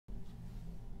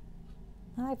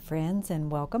Hi friends and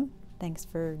welcome. Thanks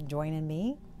for joining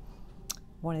me.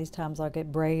 One of these times I'll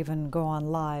get brave and go on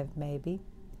live maybe.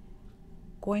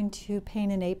 Going to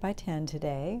paint an 8x10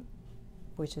 today,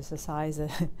 which is the size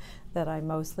that I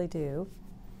mostly do.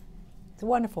 It's a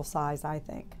wonderful size, I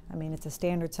think. I mean, it's a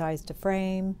standard size to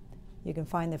frame. You can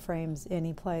find the frames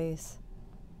any place.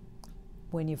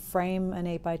 When you frame an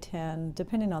 8x10,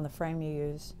 depending on the frame you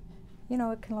use, you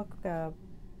know, it can look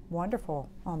wonderful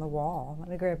on the wall. Let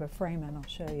me grab a frame and I'll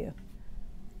show you.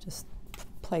 Just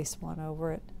place one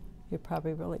over it. You're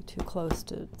probably really too close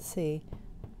to see.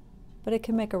 But it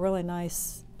can make a really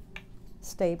nice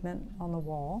statement on the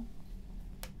wall.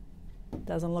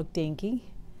 Doesn't look dinky.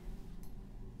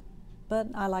 But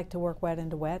I like to work wet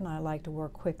into wet, and I like to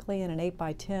work quickly. And an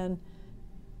 8x10,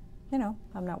 you know,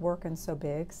 I'm not working so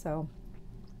big, so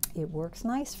it works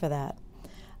nice for that.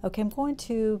 Okay, I'm going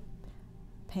to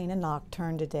paint a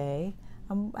nocturne today.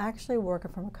 I'm actually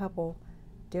working from a couple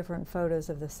different photos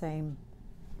of the same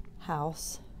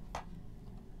house.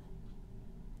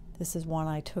 This is one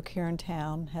I took here in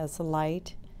town, has a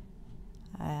light.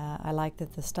 I like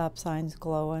that the stop sign's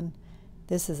glowing.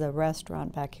 This is a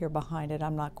restaurant back here behind it.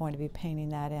 I'm not going to be painting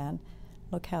that in.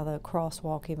 Look how the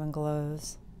crosswalk even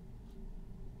glows.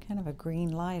 Kind of a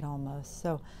green light almost.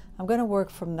 So I'm going to work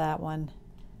from that one.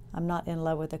 I'm not in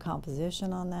love with the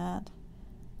composition on that.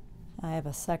 I have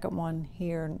a second one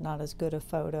here, not as good a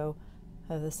photo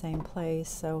of the same place,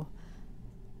 so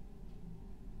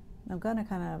I'm going to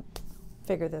kind of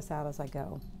figure this out as I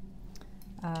go.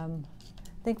 I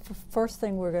think the first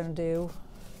thing we're going to do,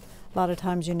 a lot of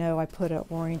times, you know, I put an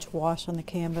orange wash on the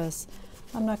canvas.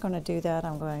 I'm not going to do that.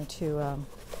 I'm going to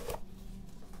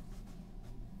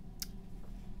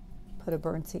put a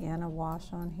burnt sienna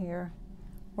wash on here.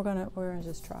 We're gonna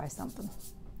just try something.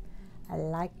 I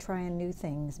like trying new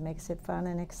things, makes it fun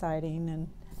and exciting. And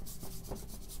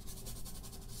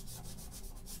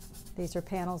these are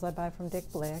panels I buy from Dick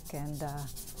Blick, and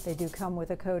they do come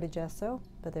with a coat of gesso,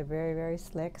 but they're very, very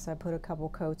slick, so I put a couple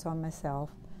coats on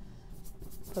myself,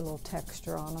 put a little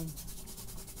texture on them.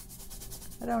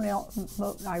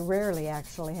 I rarely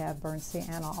actually have burnt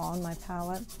sienna on my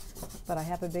palette, but I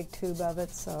have a big tube of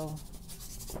it, so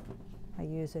I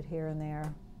use it here and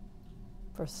there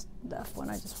for stuff when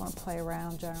I just want to play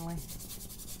around generally.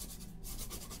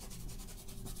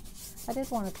 I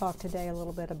did want to talk today a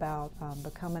little bit about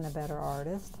becoming a better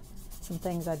artist, some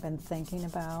things I've been thinking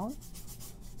about.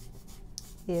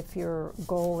 If your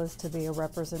goal is to be a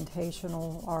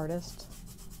representational artist,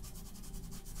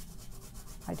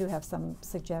 I do have some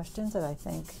suggestions that I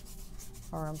think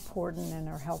are important and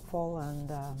are helpful.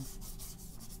 And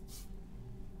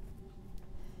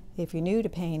if you're new to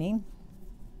painting,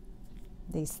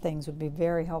 these things would be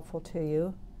very helpful to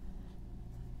you.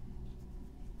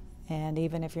 And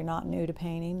even if you're not new to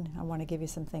painting, I want to give you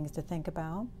some things to think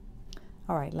about.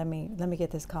 All right, let me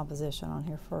get this composition on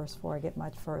here first before I get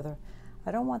much further.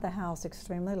 I don't want the house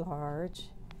extremely large.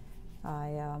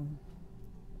 In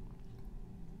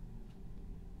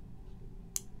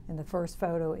the first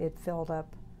photo, it filled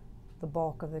up the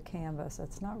bulk of the canvas.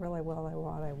 It's not really what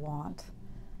I want.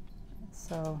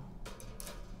 So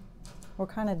we're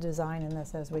kind of designing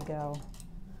this as we go,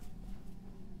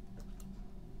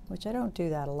 which I don't do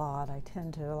that a lot. I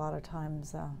tend to, a lot of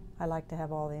times, I like to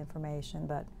have all the information,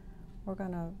 but we're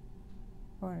gonna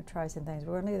try some things.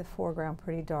 We're gonna leave the foreground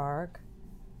pretty dark.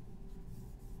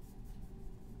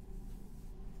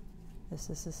 This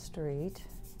is the street.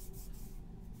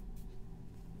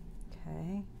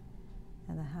 Okay,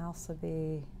 and the house will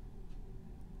be,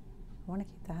 I want to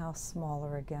keep the house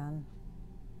smaller again,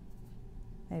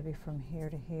 maybe from here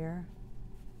to here.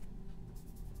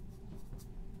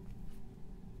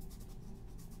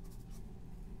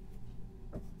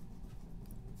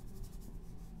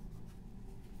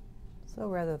 So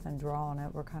rather than drawing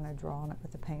it, we're kind of drawing it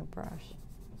with a paintbrush.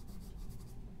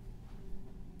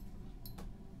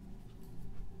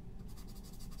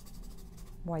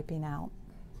 Wiping out.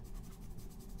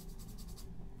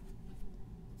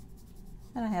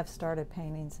 And I have started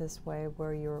paintings this way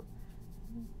where you're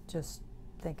just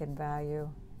thinking value.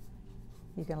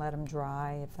 You can let them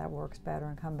dry if that works better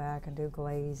and come back and do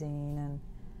glazing. And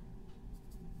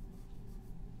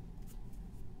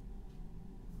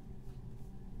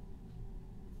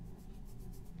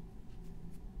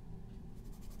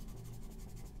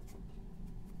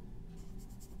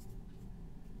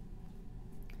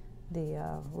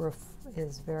the roof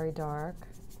is very dark.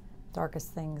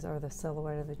 Darkest things are the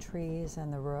silhouette of the trees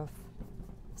and the roof.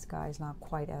 The sky's not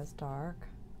quite as dark.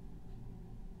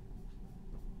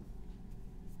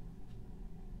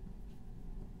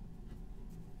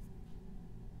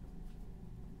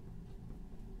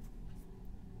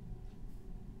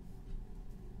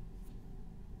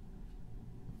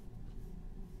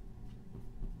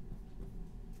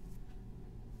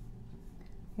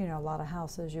 you know, a lot of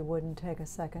houses you wouldn't take a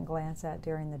second glance at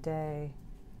during the day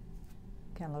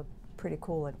can look pretty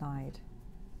cool at night.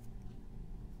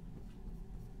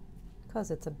 Because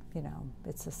it's a, you know,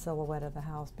 it's the silhouette of the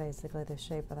house, basically the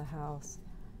shape of the house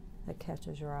that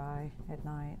catches your eye at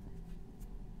night.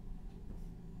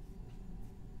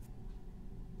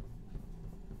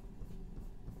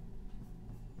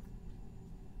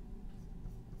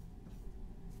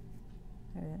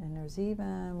 And there's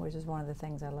even, which is one of the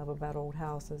things I love about old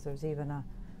houses, there's even a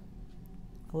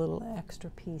little extra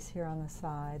piece here on the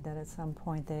side that at some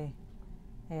point they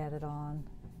added on.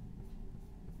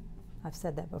 I've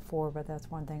said that before, but that's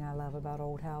one thing I love about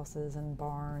old houses and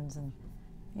barns, and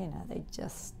you know, they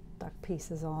just stuck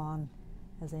pieces on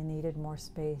as they needed more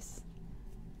space.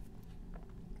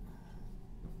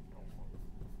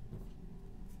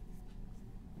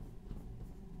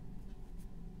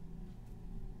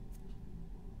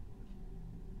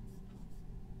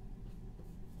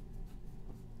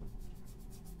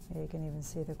 You can even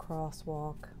see the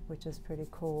crosswalk, which is pretty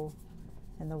cool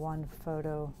in the one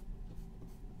photo.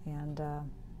 And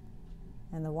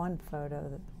in the one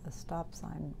photo, the stop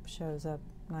sign shows up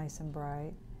nice and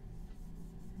bright.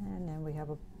 And then we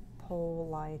have a pole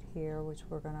light here, which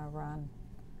we're going to run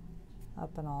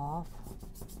up and off.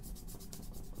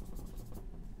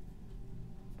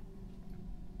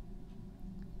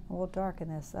 We'll darken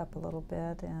this up a little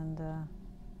bit, and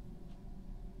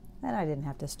I didn't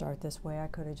have to start this way. I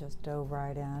could have just dove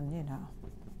right in, you know.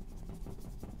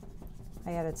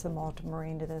 I added some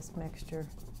ultramarine to this mixture.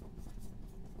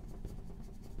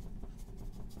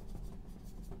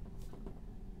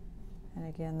 And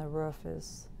again, the roof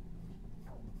is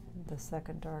the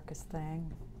second darkest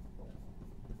thing.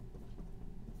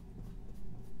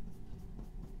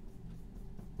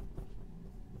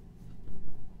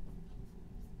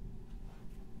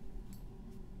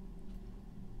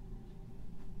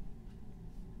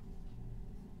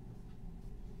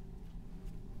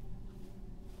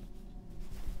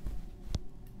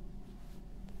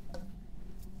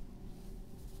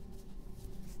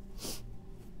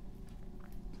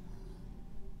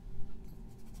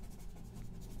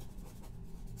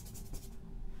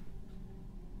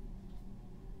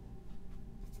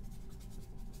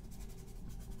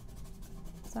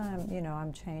 So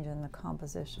I'm changing the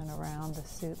composition around to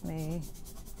suit me.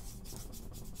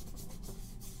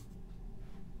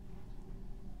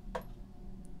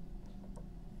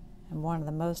 And one of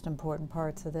the most important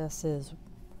parts of this is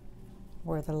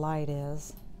where the light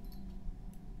is.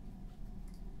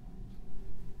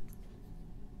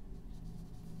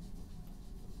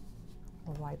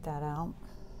 We'll wipe that out.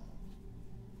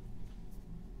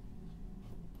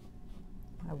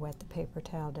 I wet the paper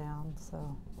towel down,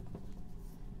 so.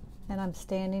 And I'm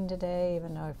standing today,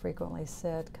 even though I frequently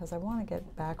sit, because I want to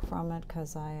get back from it,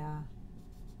 because I'd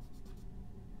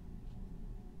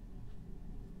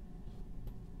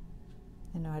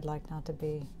like not to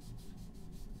be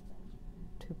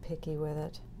too picky with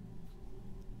it.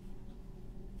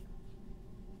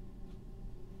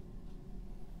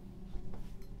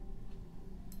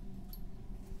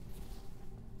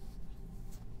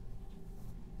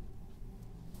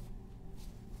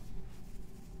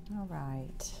 All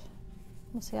right.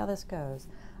 We'll see how this goes.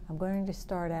 I'm going to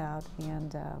start out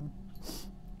and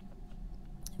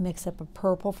mix up a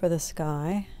purple for the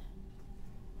sky.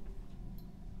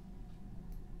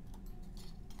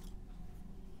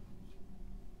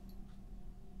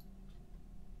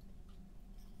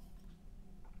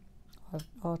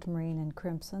 Ultramarine and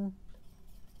crimson.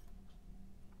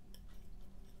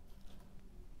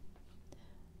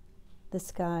 The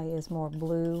sky is more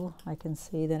blue, I can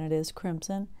see, than it is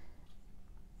crimson.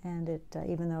 And it,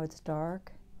 even though it's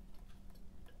dark,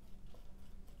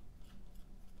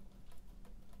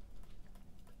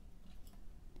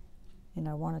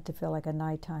 I want it to feel like a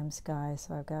nighttime sky,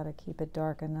 so I've got to keep it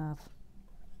dark enough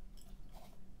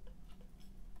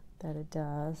that it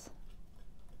does.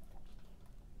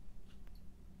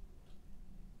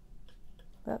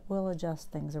 But we'll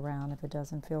adjust things around if it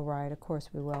doesn't feel right. Of course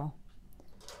we will.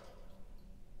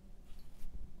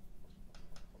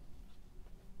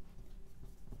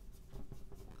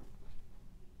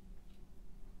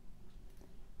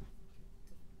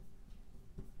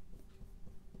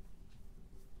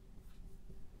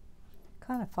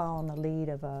 Kind of following the lead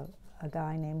of a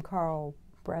guy named Carl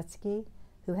Bretsky,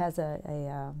 who has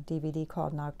a DVD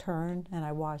called Nocturne, and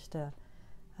I watched a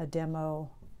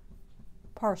demo,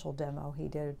 partial demo he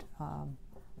did on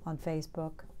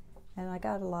Facebook, and I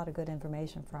got a lot of good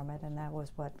information from it, and that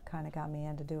was what kind of got me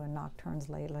into doing nocturnes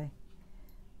lately.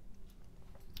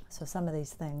 So some of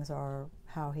these things are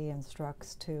how he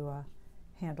instructs to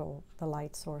handle the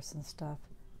light source and stuff.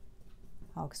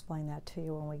 I'll explain that to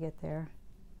you when we get there.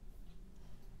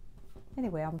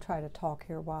 Anyway, I'm trying to talk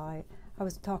here while I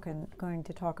was going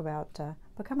to talk about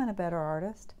becoming a better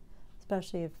artist,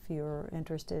 especially if you're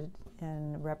interested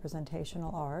in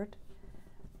representational art.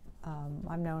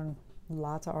 I've known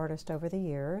lots of artists over the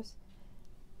years,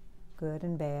 good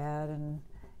and bad, and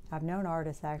I've known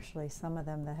artists, actually, some of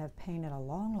them that have painted a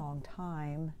long, long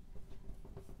time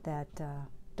that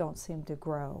don't seem to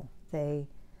grow. I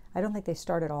don't think they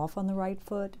started off on the right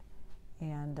foot,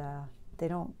 and they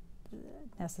don't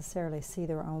necessarily see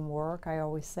their own work. I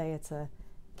always say it's a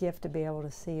gift to be able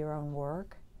to see your own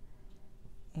work.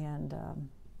 And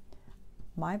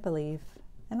my belief,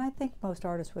 and I think most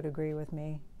artists would agree with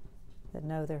me that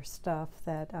know their stuff,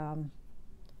 that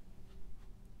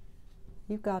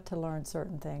you've got to learn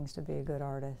certain things to be a good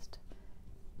artist.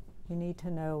 You need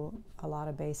to know a lot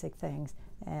of basic things,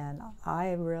 and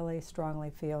I really strongly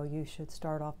feel you should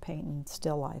start off painting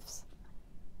still lifes.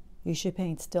 You should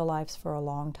paint still lifes for a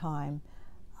long time.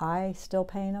 I still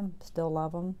paint them, still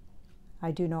love them.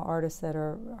 I do know artists that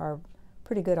are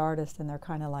pretty good artists, and they're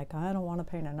kind of like, I don't want to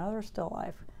paint another still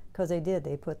life, because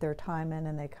they put their time in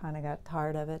and they kind of got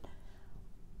tired of it.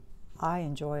 I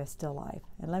enjoy a still life,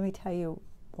 and let me tell you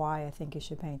why I think you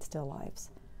should paint still lifes.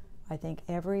 I think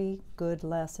every good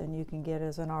lesson you can get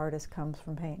as an artist comes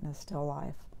from painting a still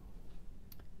life.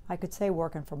 I could say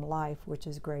working from life, which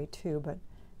is great too, but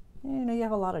you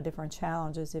have a lot of different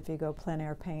challenges if you go plein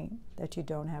air paint that you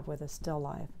don't have with a still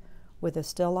life. With a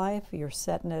still life, you're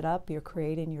setting it up, you're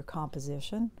creating your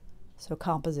composition. So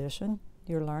composition,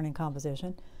 you're learning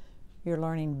composition. You're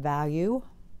learning value,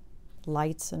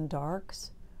 lights and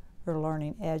darks. You're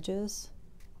learning edges,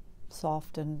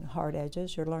 soft and hard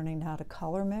edges. You're learning how to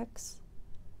color mix.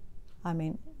 I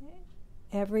mean,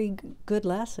 every good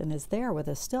lesson is there with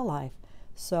a still life.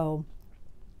 So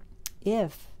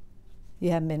if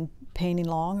you haven't been painting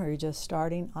long or you're just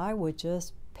starting, I would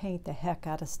just paint the heck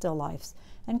out of still lifes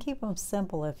and keep them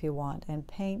simple if you want, and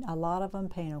paint a lot of them,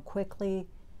 paint them quickly,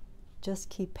 just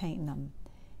keep painting them.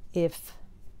 If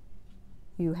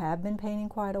you have been painting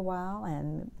quite a while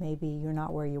and maybe you're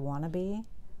not where you want to be,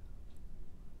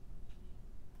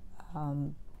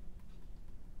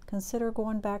 consider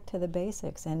going back to the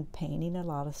basics and painting a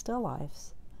lot of still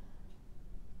lifes.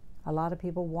 A lot of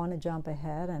people want to jump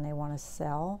ahead and they want to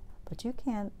sell, but you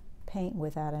can't paint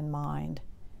with that in mind.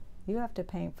 You have to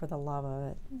paint for the love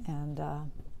of it, and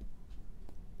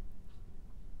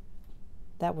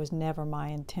that was never my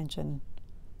intention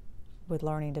with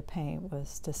learning to paint,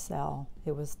 was to sell.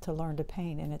 It was to learn to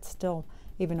paint, and it's still,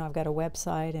 even though I've got a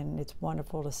website and it's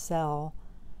wonderful to sell,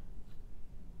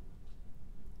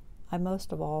 I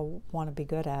most of all want to be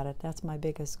good at it. That's my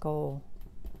biggest goal,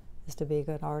 is to be a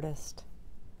good artist,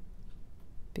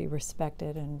 be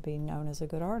respected and be known as a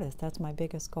good artist. That's my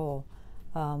biggest goal.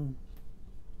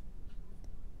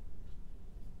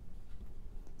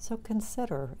 So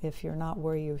consider, if you're not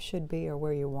where you should be or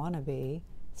where you want to be,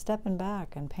 stepping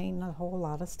back and painting a whole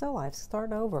lot of still lifes.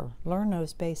 Start over. Learn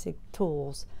those basic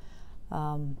tools.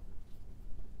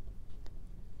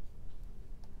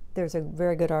 There's a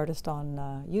very good artist on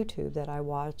YouTube that I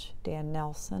watch, Dan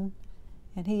Nelson,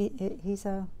 and he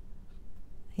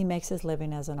makes his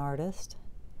living as an artist.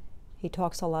 He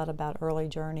talks a lot about early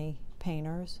journey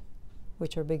painters,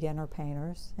 which are beginner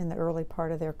painters, in the early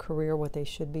part of their career, what they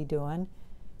should be doing.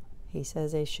 He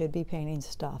says they should be painting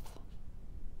stuff.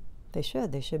 They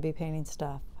should be painting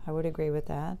stuff. I would agree with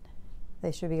that.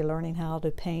 They should be learning how to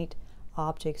paint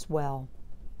objects well.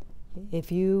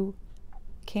 If you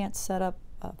can't set up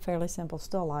a fairly simple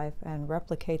still life and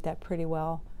replicate that pretty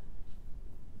well,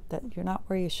 that you're not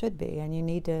where you should be, and you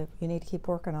need to keep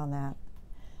working on that.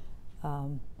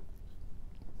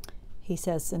 He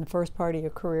says in the first part of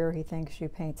your career, he thinks you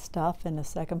paint stuff. In the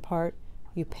second part,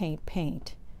 you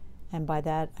paint. And by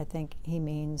that, I think he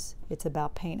means it's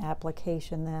about paint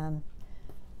application then.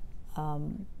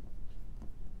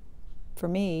 For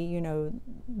me,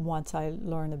 once I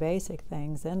learn the basic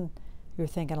things, then you're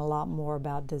thinking a lot more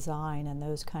about design and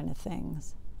those kind of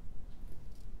things.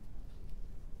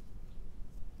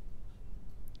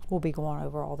 We'll be going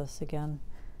over all this again.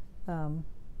 But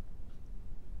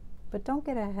don't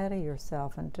get ahead of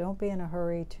yourself, and don't be in a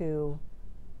hurry to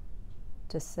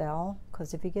sell,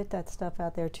 because if you get that stuff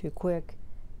out there too quick,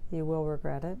 you will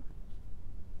regret it.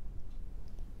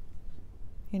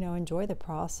 Enjoy the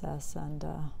process, and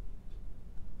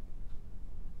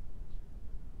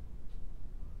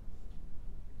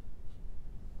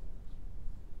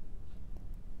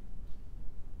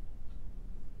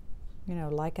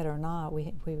like it or not,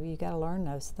 you got to learn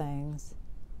those things.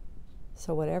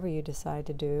 So whatever you decide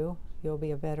to do, you'll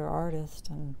be a better artist,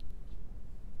 and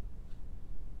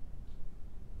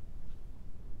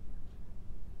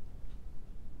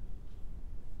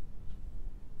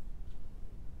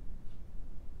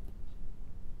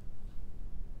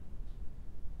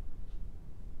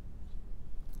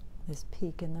This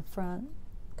peak in the front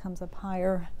comes up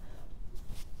higher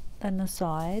than the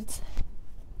sides.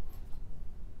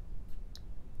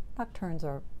 Nocturnes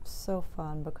are so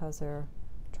fun because they're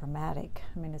dramatic.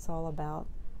 I mean, it's all about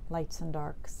lights and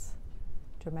darks,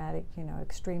 dramatic, you know,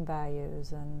 extreme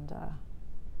values, and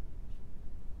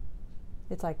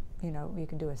it's like, you know, you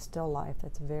can do a still life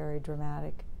that's very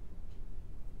dramatic.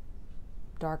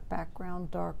 Dark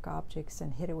background, dark objects,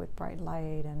 and hit it with bright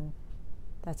light, and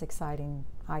that's exciting,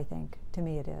 I think. To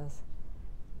me it is.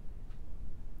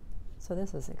 So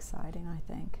this is exciting, I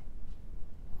think.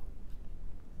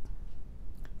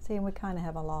 See, and we kind of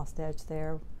have a lost edge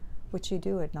there, which you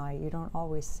do at night. You don't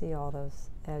always see all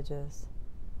those edges.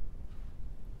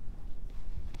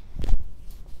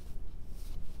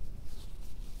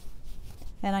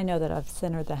 And I know that I've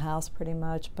centered the house pretty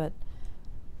much, but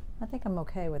I think I'm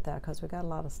okay with that because we got a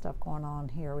lot of stuff going on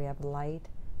here. We have light,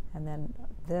 and then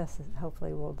this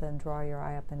hopefully will then draw your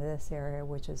eye up into this area,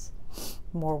 which is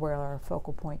more where our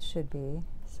focal point should be.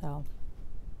 So,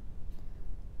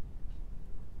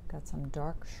 got some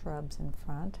dark shrubs in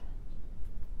front.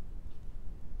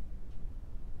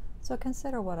 So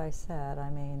consider what I said. I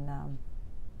mean,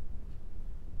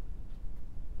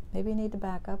 maybe you need to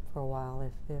back up for a while.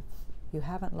 If you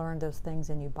haven't learned those things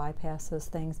and you bypass those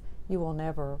things, you will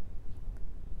never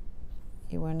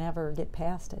get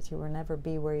past it. You will never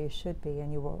be where you should be,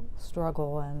 and you will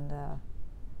struggle and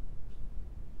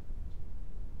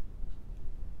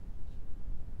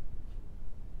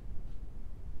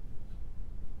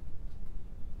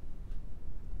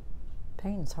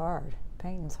painting's hard.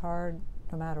 Painting's hard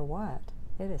no matter what.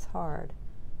 It is hard.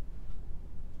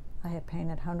 I have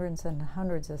painted hundreds and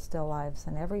hundreds of still lifes,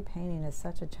 and every painting is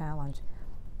such a challenge.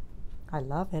 I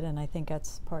love it, and I think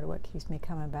that's part of what keeps me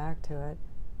coming back to it.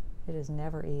 It is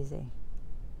never easy.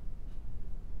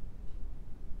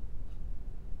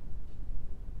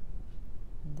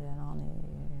 And then on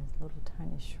the little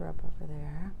tiny shrub over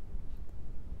there.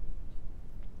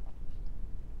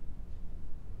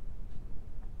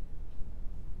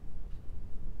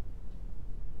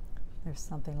 There's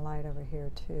something light over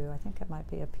here too. I think it might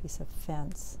be a piece of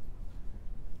fence.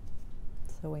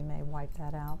 So we may wipe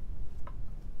that out.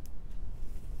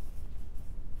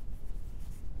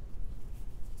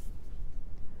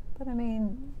 But I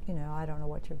mean, you know, I don't know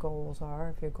what your goals are.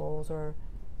 If your goals are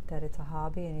that it's a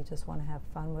hobby and you just want to have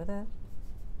fun with it,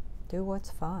 do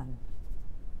what's fun.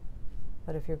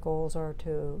 But if your goals are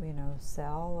to, you know,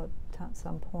 sell at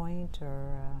some point,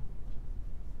 or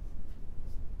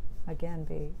again,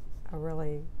 be a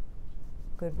really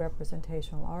good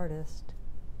representational artist,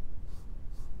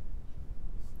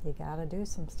 you gotta do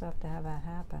some stuff to have that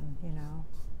happen, you know.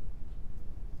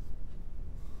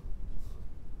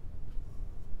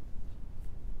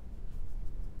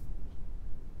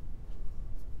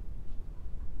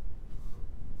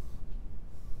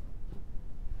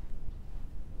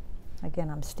 Again,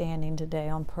 I'm standing today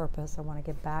on purpose. I want to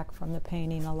get back from the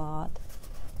painting a lot.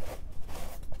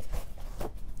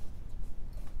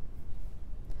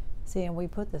 See, and we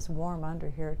put this warm under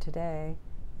here today,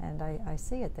 and I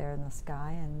see it there in the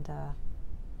sky, and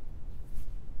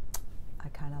I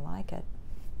kind of like it.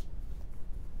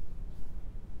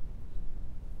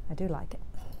 I do like it.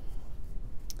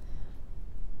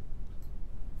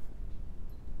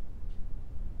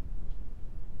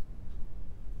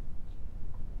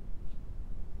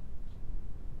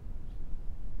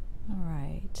 All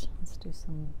right, let's do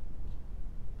some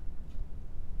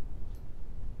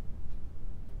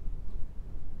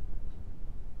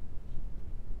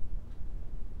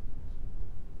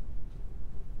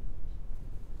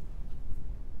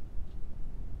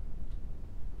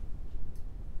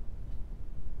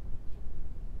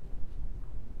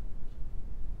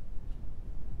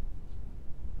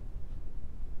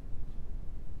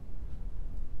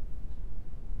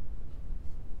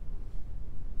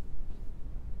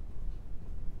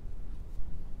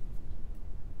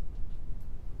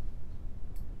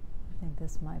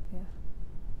this might be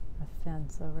a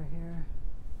fence over here.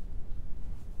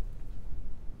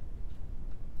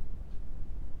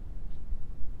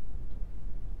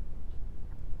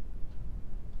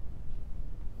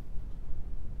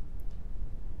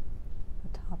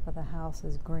 The top of the house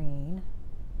is green.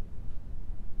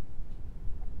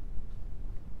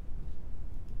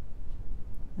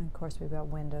 And of course we've got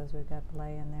windows, we've got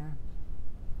play in there.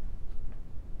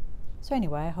 So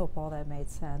anyway, I hope all that made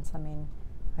sense. I mean,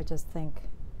 I just think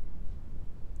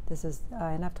this is,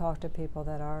 and I've talked to people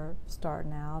that are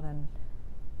starting out, and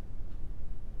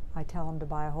I tell them to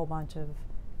buy a whole bunch of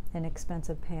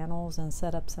inexpensive panels and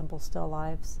set up simple still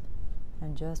lifes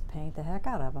and just paint the heck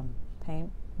out of them.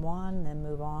 Paint one, then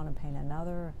move on and paint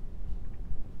another.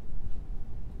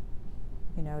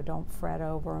 You know, don't fret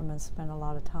over them and spend a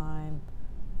lot of time.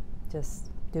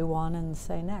 Just do one and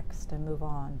say next and move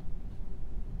on.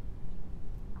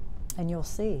 And you'll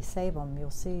see, save them. You'll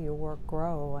see your work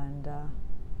grow, and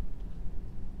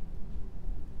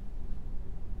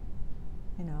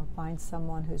you know, find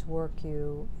someone whose work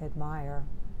you admire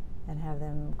and have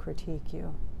them critique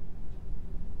you.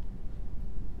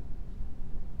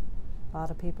 A lot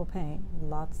of people paint,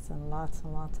 lots and lots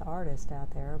and lots of artists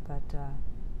out there, but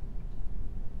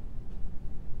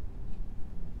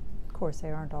of course they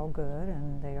aren't all good,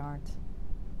 and they aren't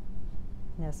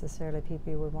necessarily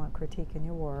people you would want critiquing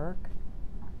your work.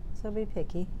 So be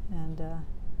picky and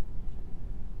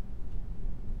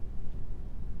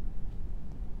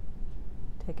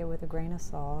take it with a grain of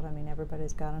salt. I mean,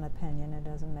 everybody's got an opinion. It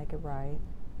doesn't make it right.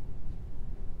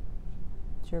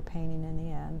 It's your painting in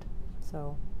the end.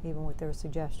 So even with their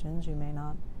suggestions, you may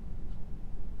not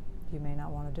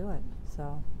want to do it.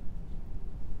 So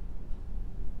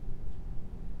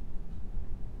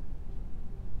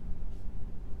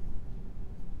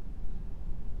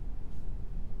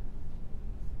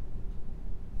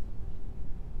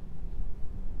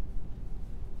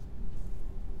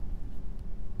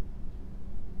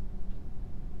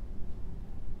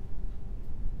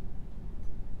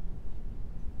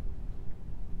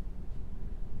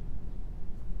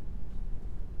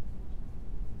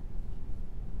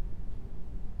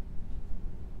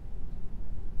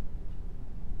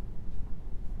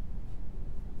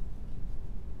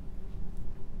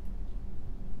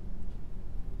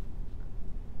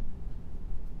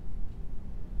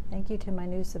thank you to my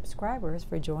new subscribers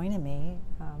for joining me.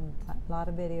 A lot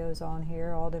of videos on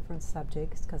here, all different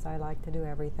subjects, because I like to do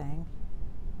everything.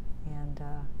 And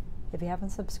if you haven't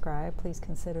subscribed, please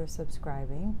consider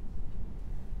subscribing.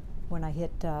 When I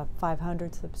hit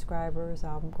 500 subscribers,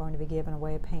 I'm going to be giving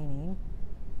away a painting.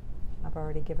 I've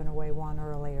already given away one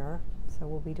earlier, so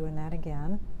we'll be doing that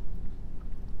again.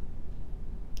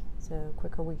 So the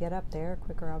quicker we get up there,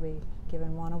 quicker I'll be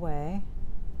giving one away.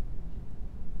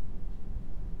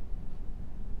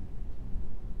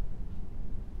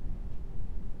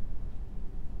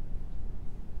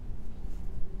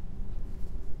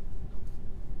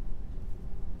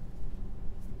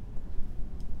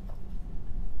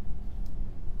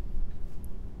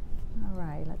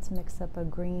 Let's mix up a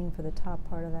green for the top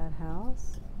part of that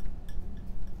house.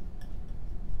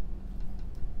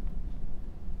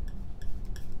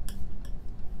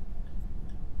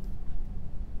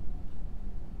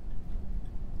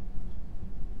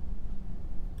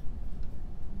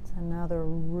 It's another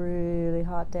really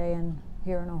hot day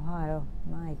here in Ohio.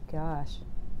 My gosh,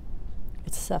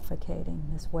 it's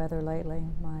suffocating, this weather lately.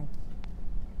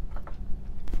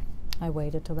 I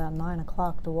waited till about 9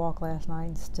 o'clock to walk last night,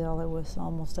 and still it was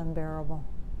almost unbearable.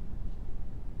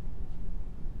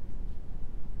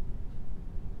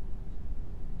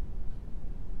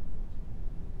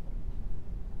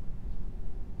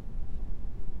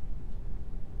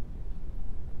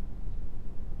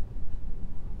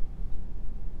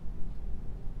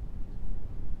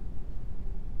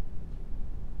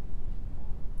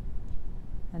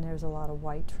 And there's a lot of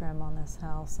white trim on this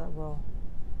house that will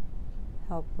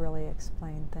help really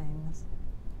explain things.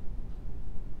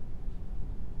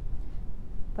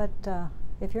 But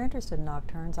if you're interested in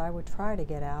nocturnes, I would try to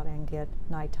get out and get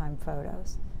nighttime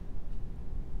photos.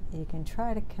 You can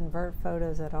try to convert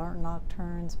photos that aren't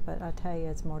nocturnes, but I tell you,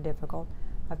 it's more difficult.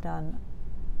 I've done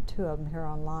 2 of them here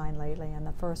online lately, and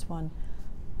the first one,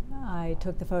 I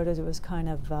took the photos, it was kind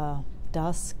of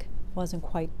dusk, wasn't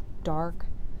quite dark,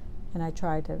 and I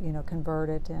tried to, you know, convert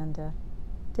it, and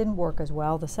didn't work as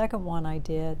well. The second one I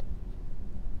did,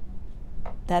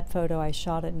 that photo I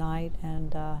shot at night,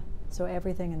 and so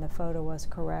everything in the photo was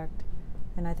correct,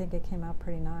 and I think it came out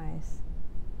pretty nice.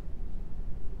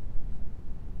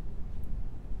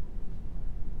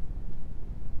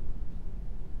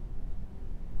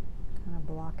 Kind of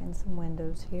blocking some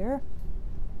windows here.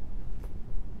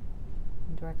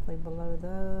 And directly below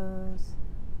those,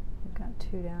 we've got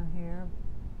 2 down here.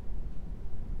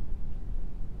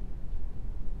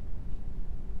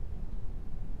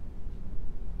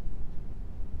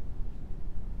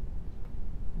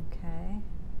 Okay,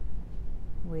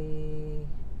 we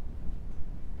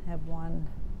have one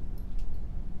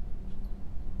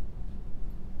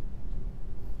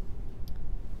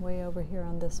way over here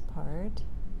on this part.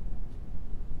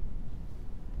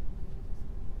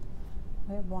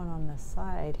 We have one on the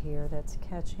side here that's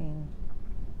catching,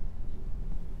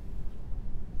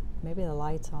 maybe the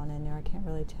light's on in there, I can't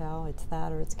really tell. It's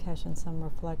that, or it's catching some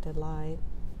reflected light.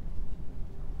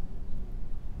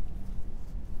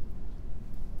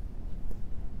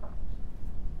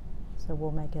 so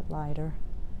we'll make it lighter.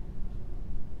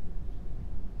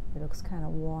 It looks kind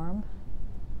of warm.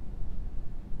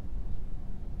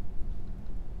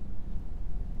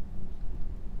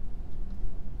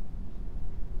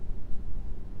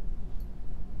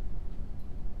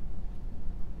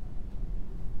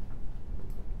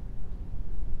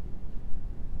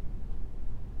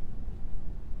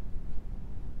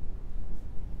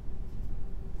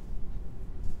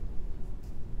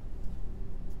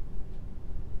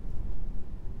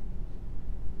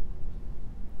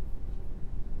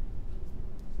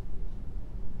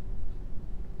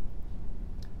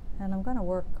 And I'm going to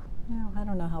work, you know, I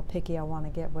don't know how picky I want to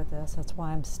get with this. That's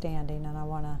why I'm standing, and I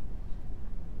want to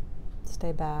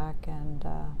stay back and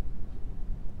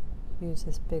use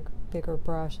this bigger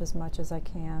brush as much as I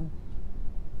can.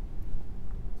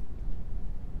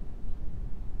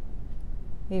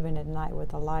 Even at night with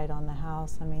the light on the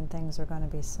house, I mean, things are going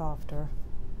to be softer.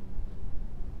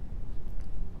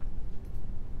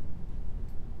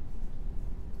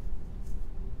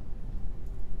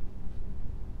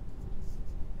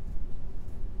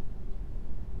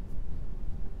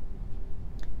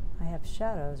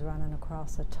 Shadows running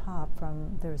across the top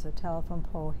from, there's a telephone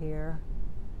pole here.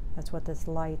 That's what this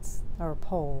light's, or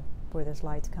pole where this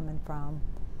light's coming from.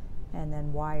 And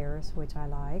then wires, which I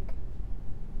like.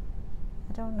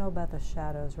 I don't know about the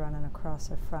shadows running across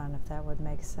the front, if that would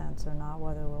make sense or not,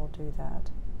 whether we'll do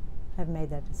that. I haven't made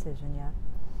that decision yet.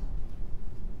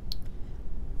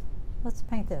 Let's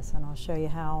paint this and I'll show you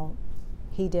how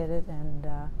he did it and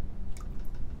the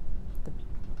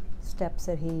steps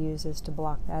that he uses to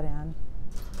block that in.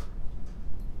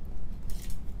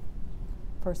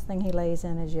 First thing he lays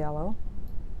in is yellow.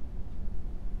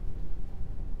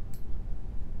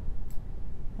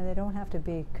 And they don't have to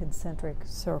be concentric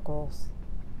circles.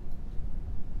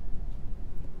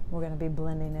 We're going to be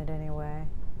blending it anyway.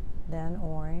 Then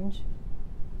orange.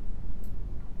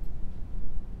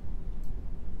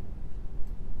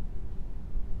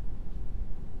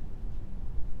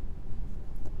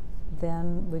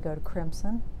 Then we go to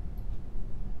crimson.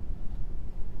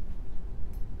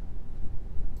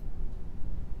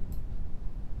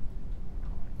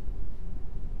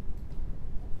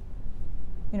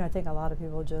 You know, I think a lot of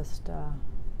people just,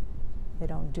 they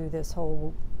don't do this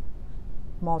whole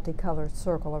multicolored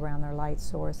circle around their light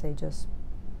source. They just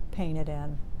paint it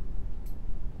in.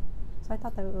 So I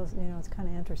thought that was, you know, it's kind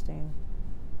of interesting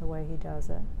the way he does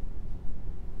it.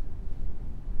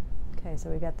 Okay, so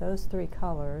we got those three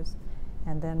colors,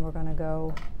 and then we're going to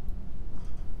go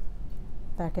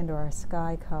back into our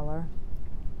sky color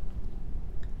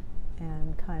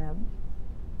and kind of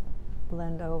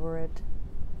blend over it.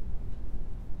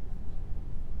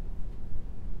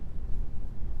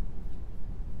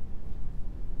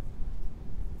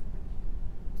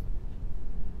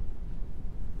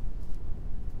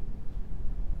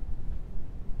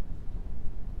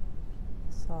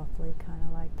 Softly, kind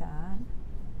of like that.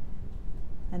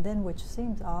 And then, which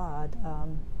seems odd,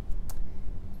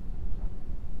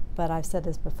 but I've said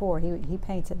this before, he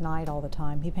paints at night all the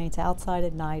time. He paints outside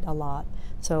at night a lot.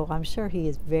 So I'm sure he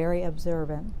is very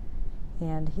observant.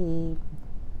 And he,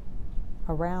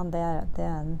 around that,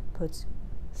 then puts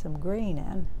some green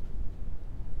in.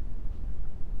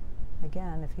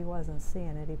 Again, if he wasn't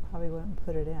seeing it, he probably wouldn't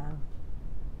put it in.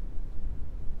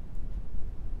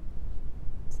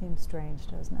 Seems strange,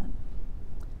 doesn't it?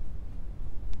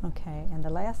 Okay, and the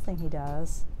last thing he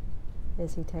does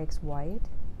is he takes white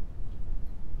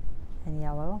and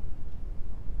yellow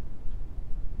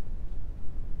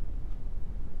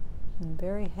and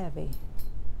very heavy.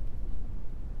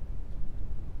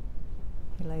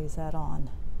 He lays that on.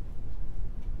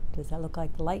 Does that look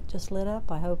like the light just lit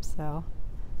up? I hope so.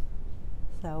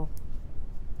 So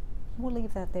we'll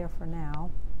leave that there for now.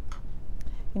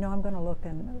 You know, I'm going to look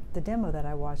in the demo that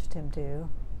I watched him do,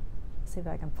 see if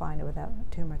I can find it without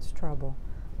too much trouble.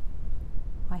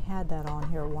 I had that on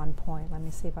here at one point. Let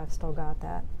me see if I've still got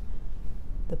that.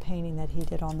 The painting that he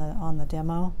did on the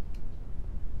demo.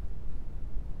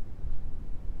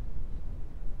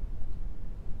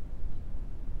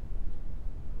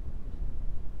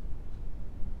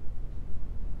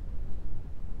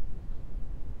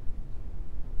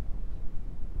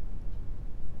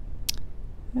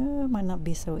 It might not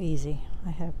be so easy.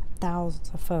 I have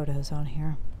thousands of photos on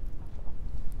here.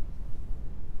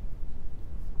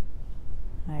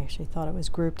 I actually thought it was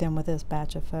grouped in with this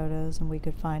batch of photos and we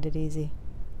could find it easy.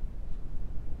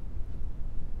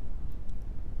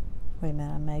 Wait a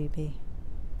minute, maybe.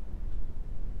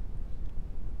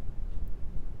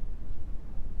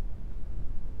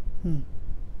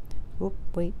 Oop,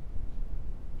 wait.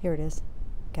 Here it is.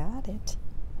 Got it.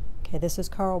 Okay, this is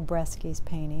Carl Bresky's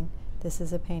painting. This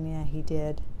is a painting that he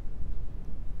did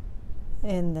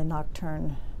in the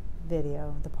Nocturne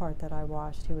video, the part that I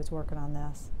watched. He was working on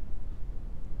this.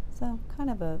 So kind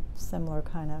of a similar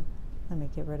kind of, let me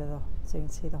get rid of the, so you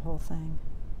can see the whole thing.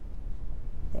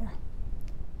 There.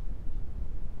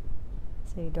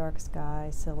 See, dark sky,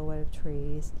 silhouette of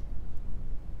trees.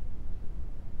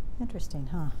 Interesting,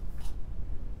 huh?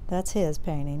 That's his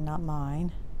painting, not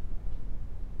mine.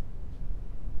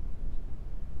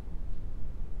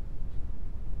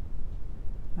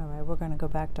 All right, we're going to go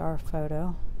back to our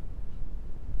photo.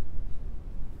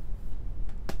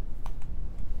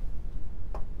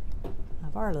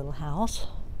 Of our little house.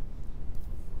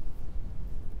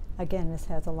 Again, this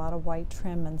has a lot of white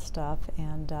trim and stuff,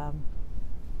 and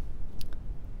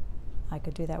I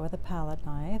could do that with a palette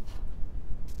knife.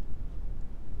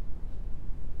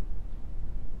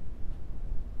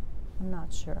 I'm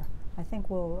not sure. I think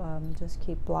we'll just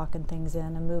keep blocking things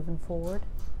in and moving forward.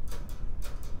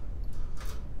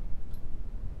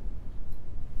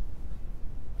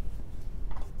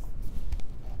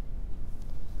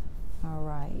 All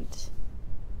right.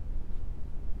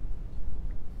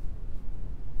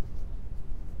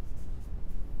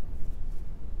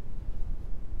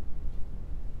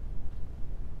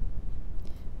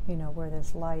 You know, where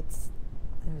this lights,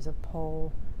 there's a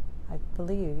pole. I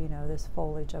believe, you know, this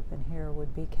foliage up in here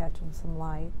would be catching some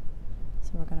light.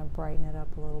 So we're going to brighten it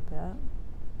up a little bit.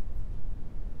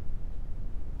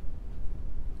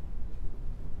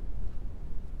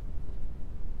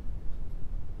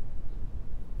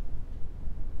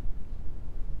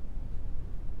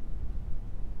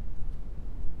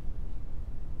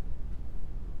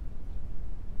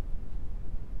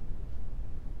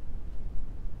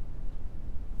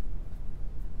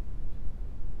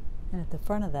 And at the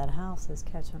front of that house is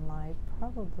catching light.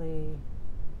 Probably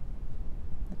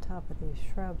the top of these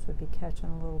shrubs would be catching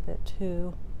a little bit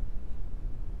too.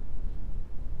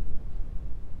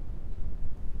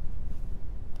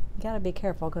 You gotta be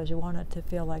careful because you want it to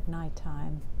feel like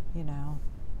nighttime, you know.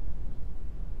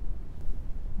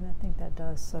 And I think that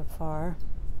does so far.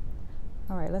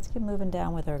 All right, let's keep moving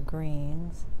down with our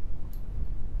greens.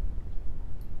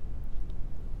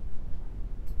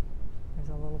 There's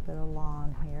a little bit of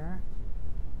lawn here.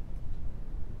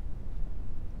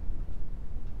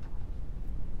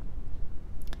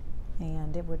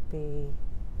 And it would be, you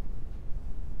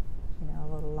know,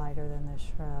 a little lighter than the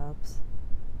shrubs.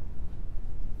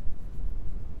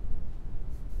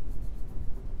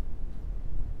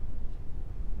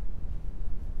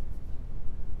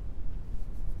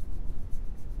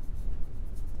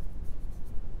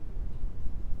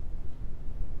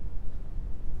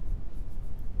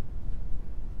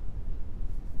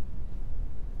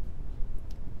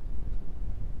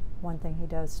 One thing he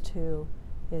does too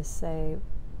is say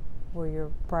where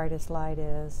your brightest light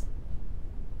is,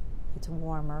 it's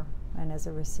warmer, and as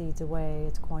it recedes away,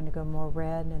 it's going to go more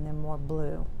red and then more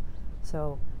blue.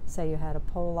 So say you had a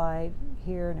pole light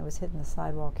here and it was hitting the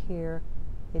sidewalk here,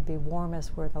 it'd be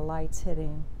warmest where the light's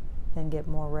hitting, then get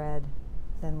more red,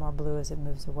 then more blue as it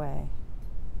moves away.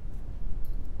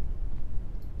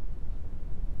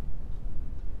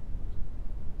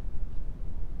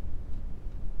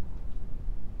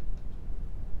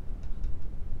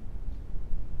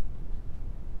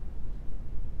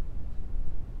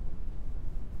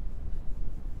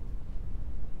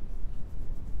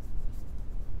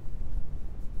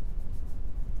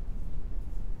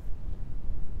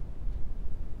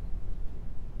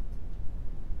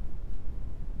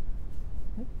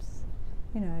 Oops.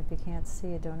 You know, if you can't see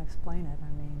it, don't explain it. I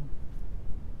mean,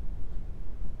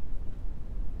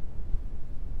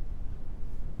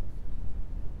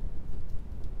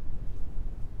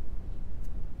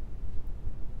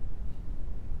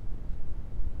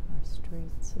 our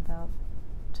street's about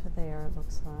to there, it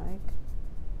looks like.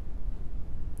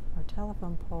 Our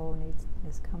telephone pole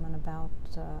is coming about,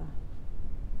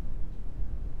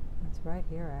 it's right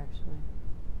here actually.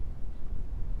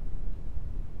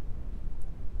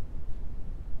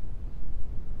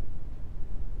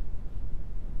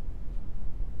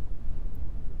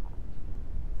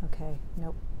 Okay,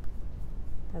 nope,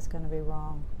 that's going to be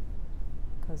wrong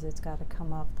because it's got to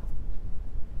come up,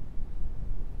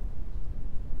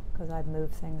 because I've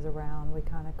moved things around. We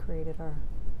kind of created our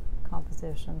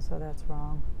composition, so that's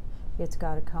wrong. It's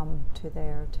got to come to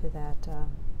there, to that,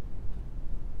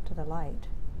 to the light.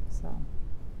 So,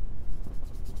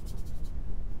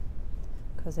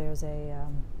 because there's a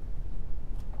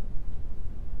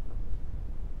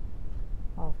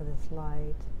off of this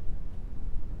light,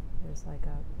 there's like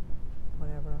a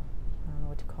whatever, I don't know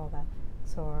what to call that.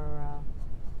 So our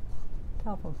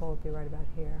telephone pole would be right about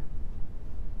here.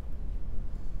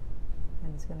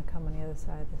 and it's going to come on the other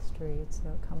side of the street, so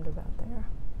it'll come to about there.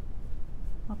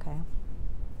 Okay.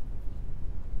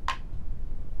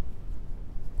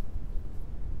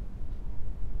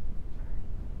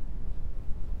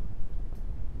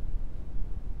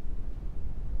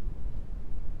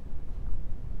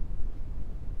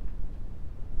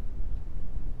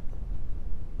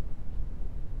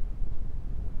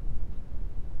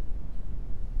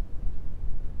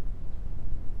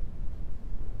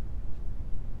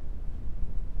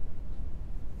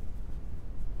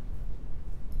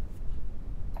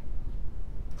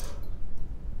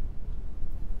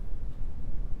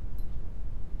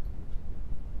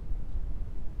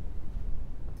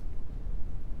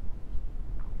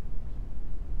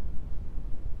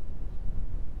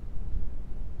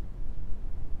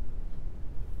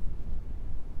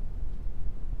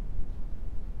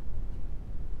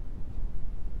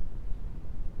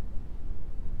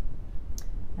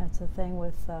 That's the thing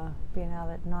with being out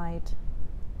at night,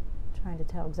 trying to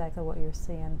tell exactly what you're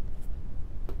seeing.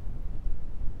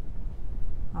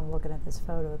 I'm looking at this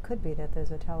photo. It could be that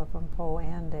there's a telephone pole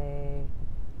and a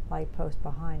light post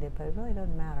behind it, but it really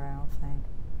doesn't matter, I don't think.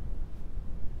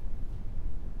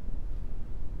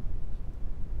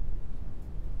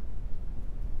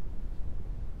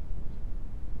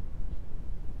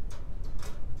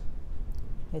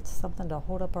 It's something to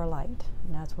hold up our light,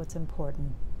 and that's what's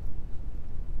important.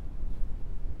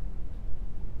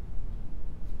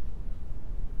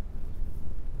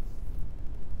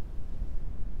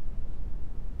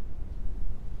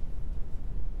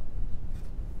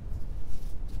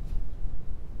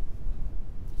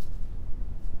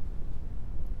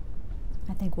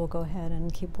 I think we'll go ahead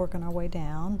and keep working our way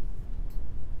down.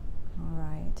 All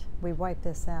right, we wipe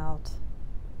this out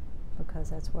because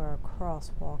that's where our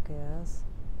crosswalk is,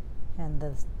 and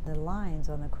the lines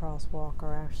on the crosswalk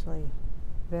are actually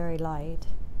very light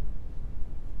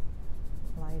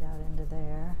out into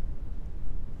there,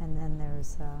 and then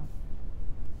there's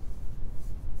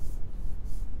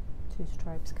two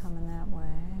stripes coming that way.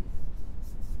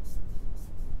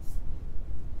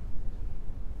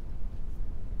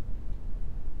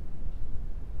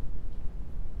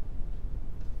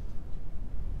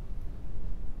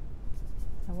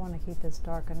 I want to keep this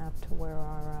dark enough to where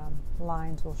our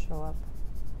lines will show up.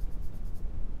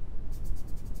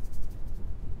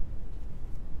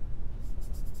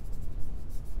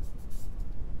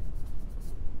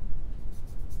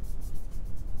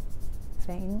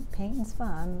 Painting's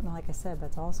fun, like I said, but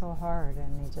it's also hard,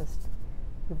 and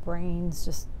your brain's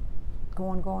just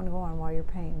going while you're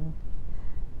painting.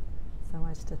 So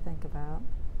much to think about.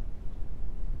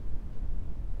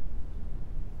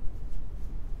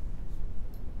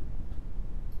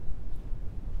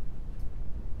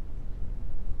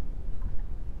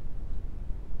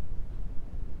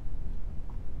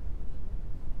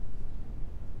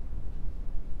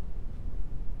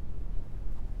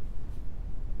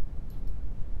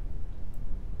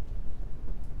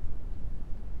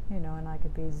 You know, and I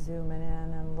could be zooming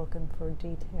in and looking for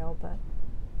detail, but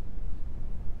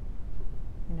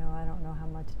you know, I don't know how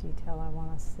much detail I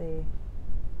want to see.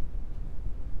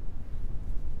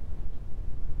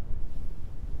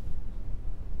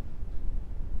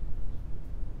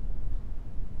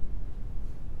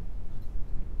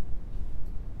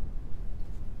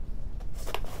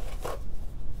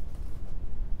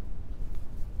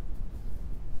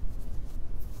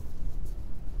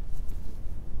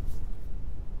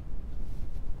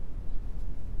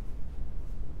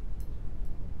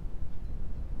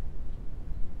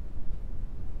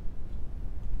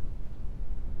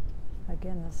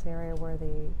 Again, this area where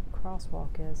the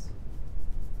crosswalk is,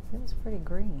 it was pretty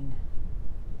green.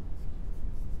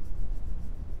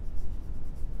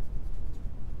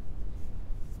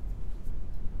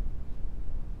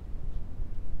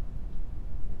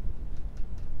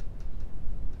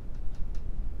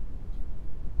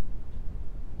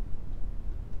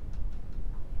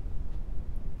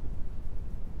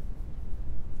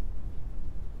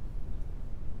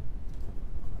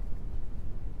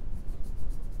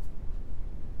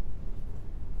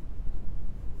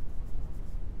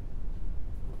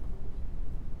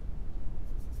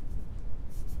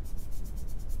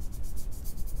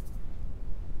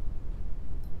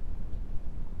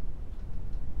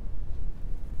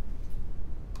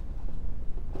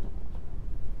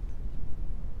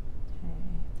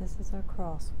 This is our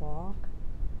crosswalk.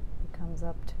 It comes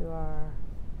up to our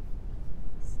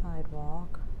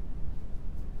sidewalk.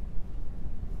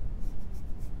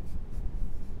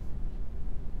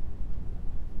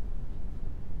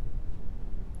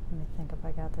 Let me think if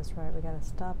I got this right. We got a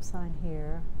stop sign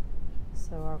here,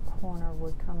 so our corner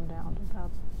would come down to about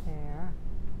there.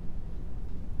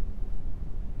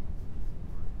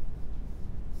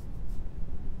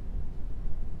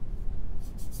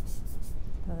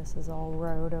 this is all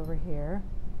road over here.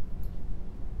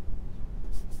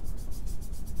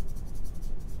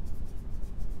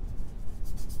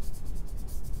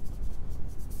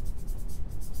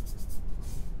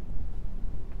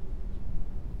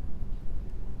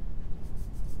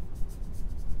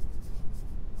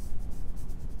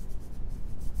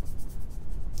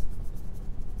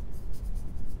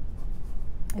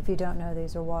 If you don't know,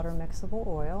 these are water mixable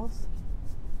oils.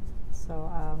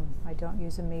 So I don't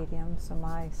use a medium, so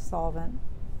my solvent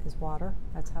is water.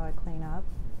 That's how I clean up.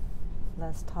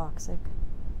 Less toxic.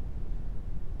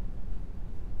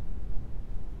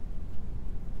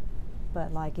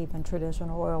 But like even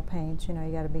traditional oil paints, you know,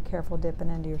 you got to be careful dipping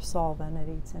into your solvent. It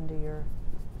eats into your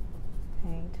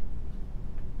paint.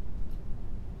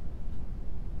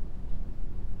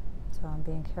 So I'm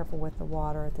being careful with the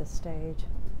water at this stage.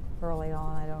 Early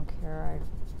on, I don't care.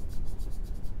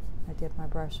 I dip my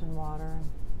brush in water and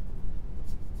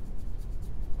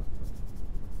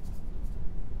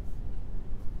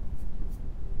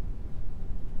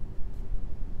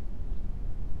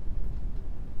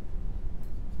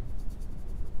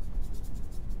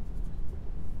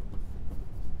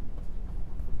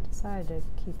decided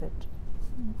to keep it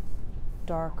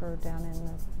darker down in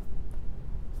the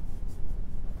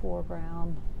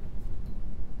foreground.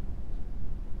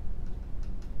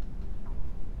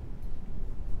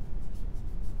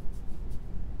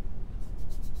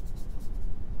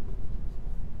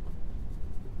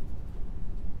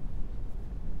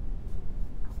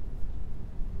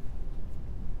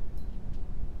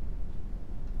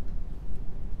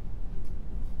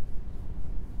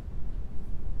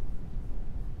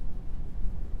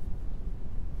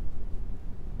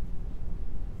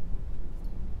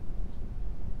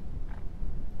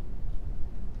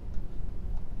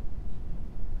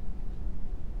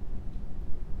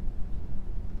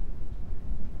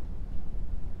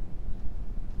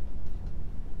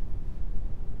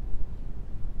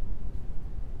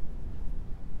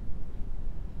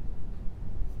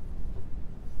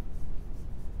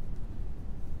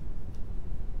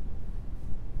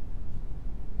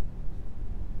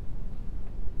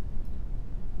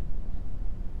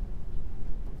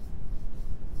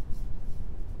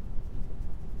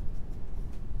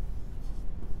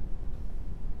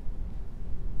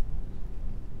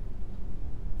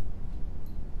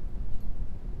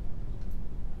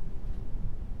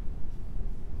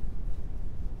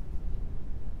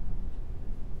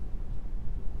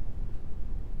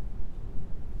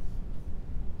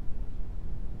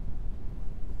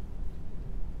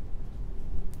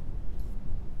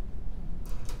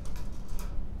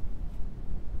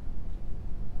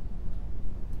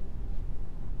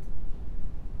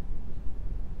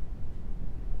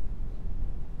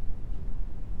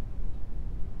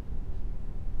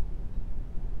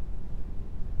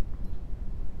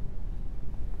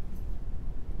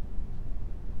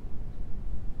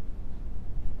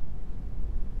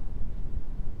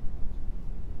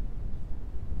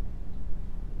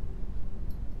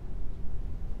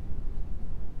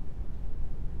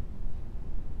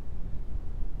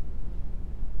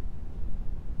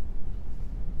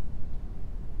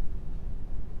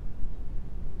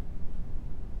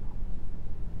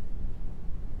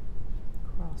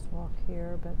 crosswalk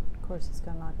here, but of course it's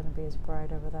not going to be as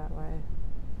bright over that way.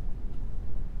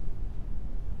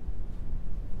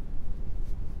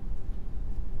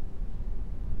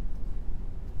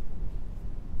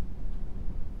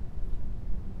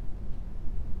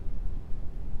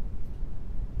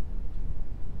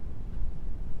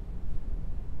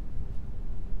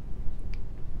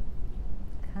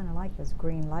 Kind of like this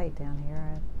green light down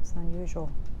here. It's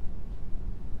unusual.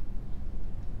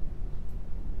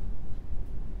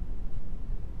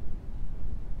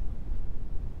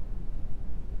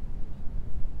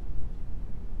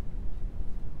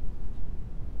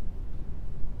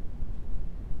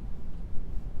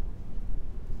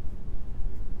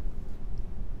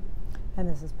 And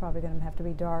this is probably going to have to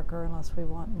be darker unless we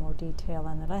want more detail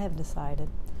in it. I have decided.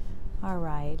 All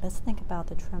right, let's think about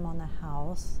the trim on the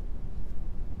house.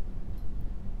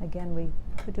 Again, we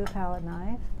could do a palette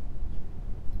knife.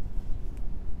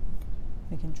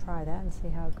 We can try that and see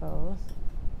how it goes.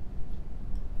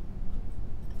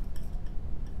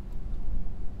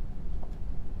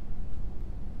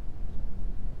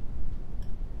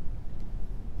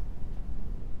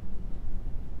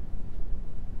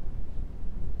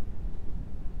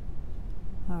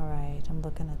 All right, I'm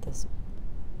looking at this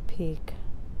peak.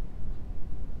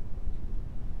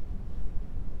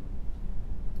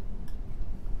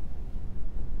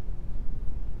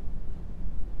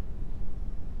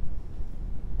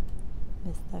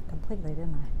 Missed that completely,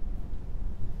 didn't I?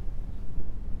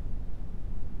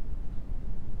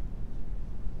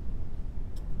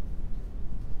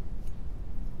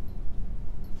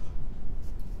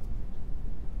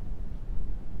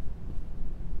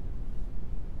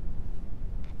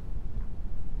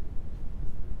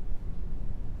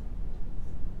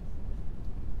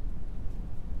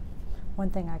 One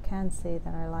thing I can see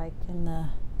that I like in the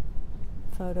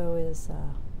photo is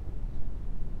a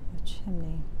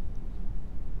chimney.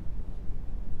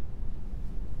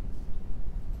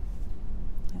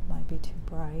 It might be too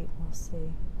bright, we'll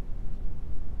see.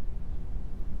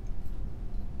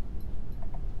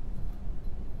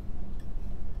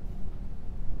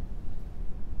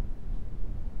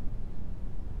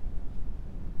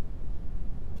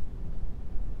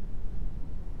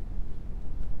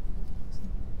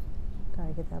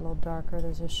 Gotta get that a little darker.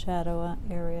 There's a shadow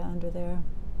area under there.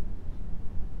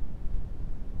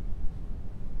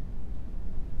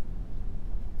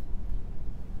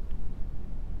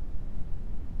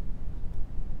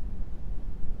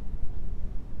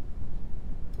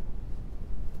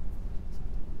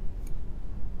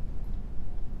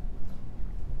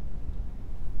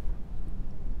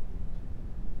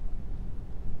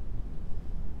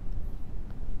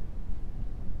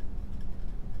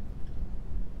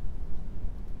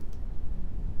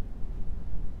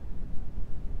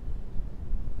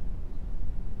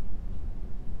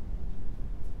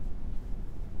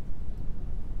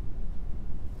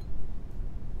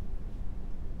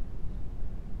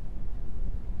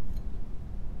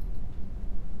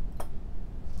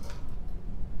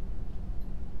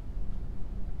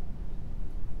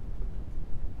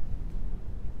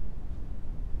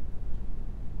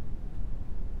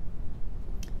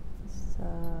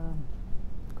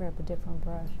 Grab a different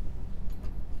brush.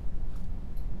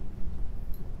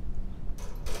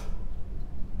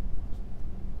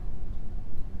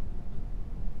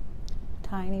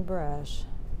 Tiny brush.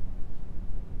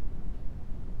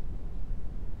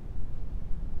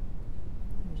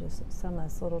 There's just some of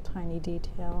this little tiny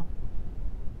detail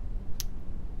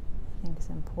I think is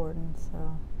important,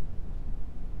 so.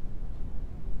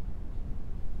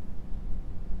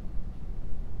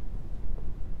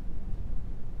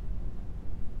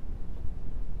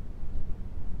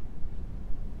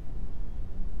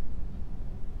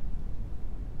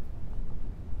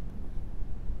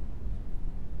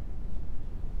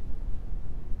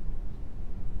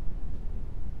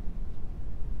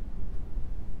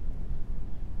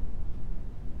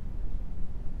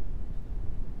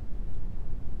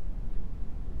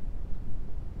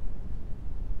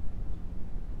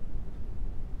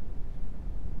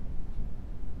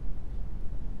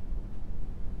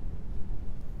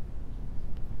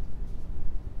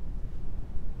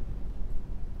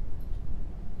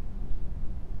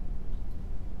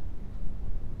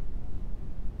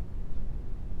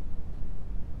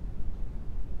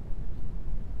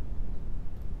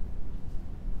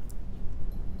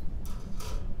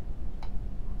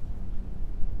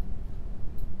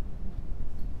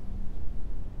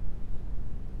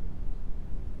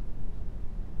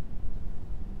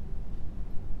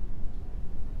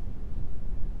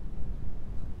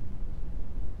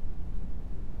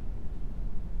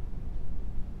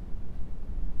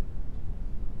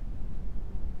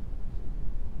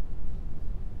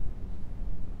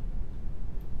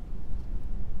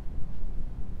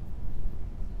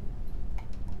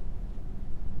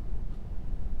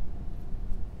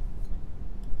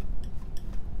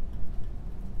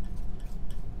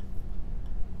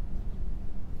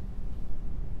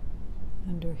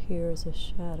 Under here is a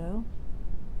shadow.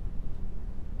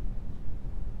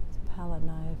 This palette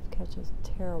knife catches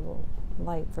terrible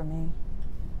light for me.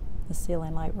 The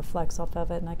ceiling light reflects off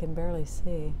of it and I can barely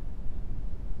see.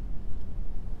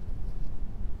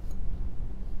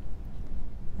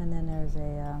 And then there's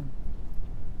a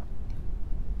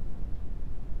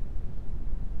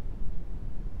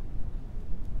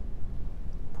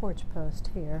porch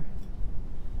post here.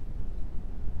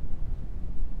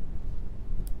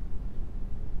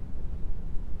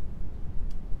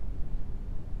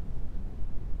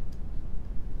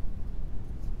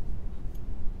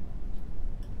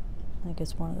 I think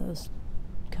it's one of those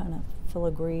kind of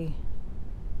filigree,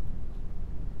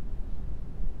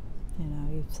 you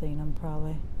know, you've seen them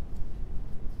probably.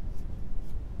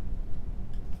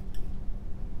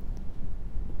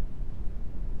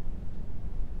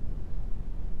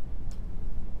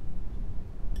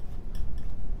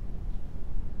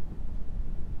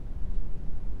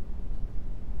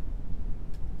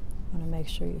 I want to make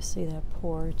sure you see that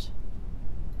porch.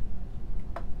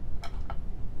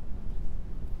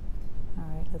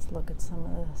 Let's look at some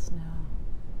of this now.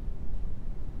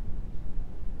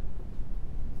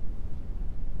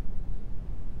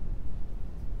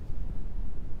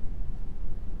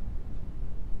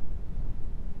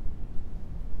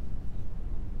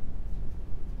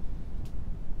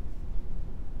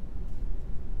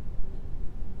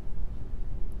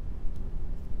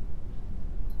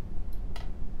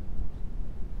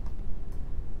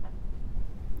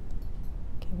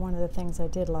 one of the things I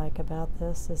did like about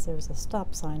this is there's a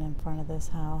stop sign in front of this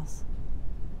house.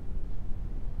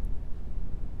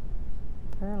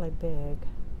 Fairly big.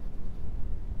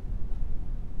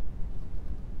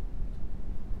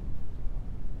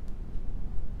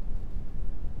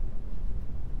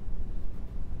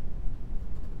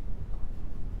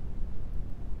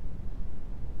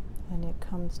 And it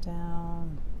comes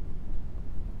down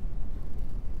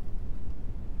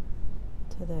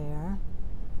to there.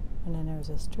 And then there's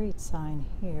a street sign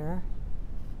here.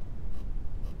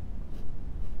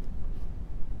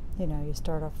 You know, you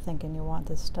start off thinking you want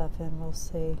this stuff in, we'll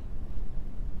see.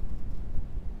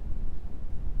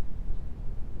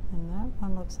 And that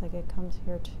one looks like it comes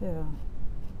here too.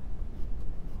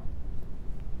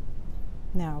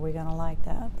 Now, are we gonna like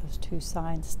that? Those two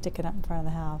signs sticking up in front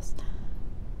of the house.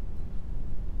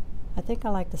 I think I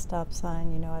like the stop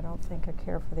sign, you know, I don't think I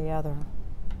care for the other.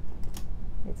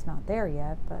 It's not there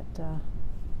yet, but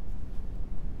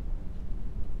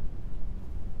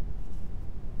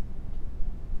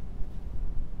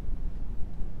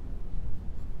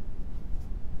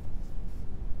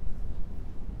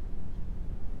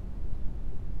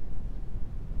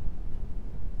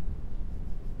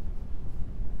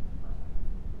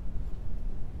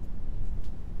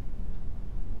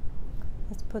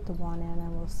let's put the one in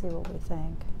and we'll see what we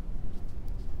think.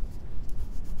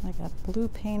 I got blue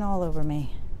paint all over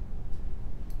me.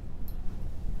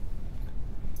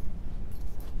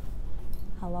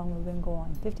 How long have we been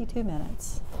going? 52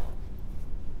 minutes.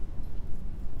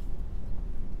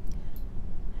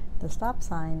 The stop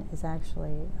sign is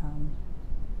actually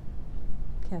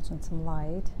catching some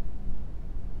light.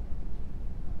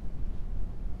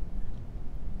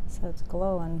 So it's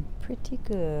glowing pretty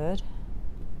good.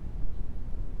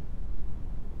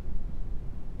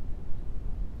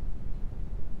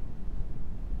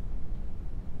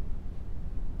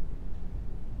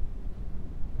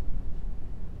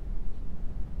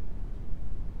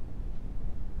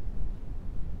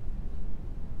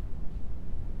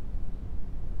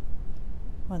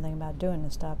 One thing about doing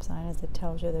the stop sign is it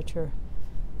tells you that you're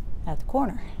at the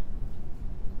corner.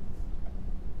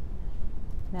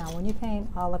 Now, when you paint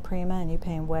alla prima and you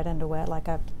paint wet into wet like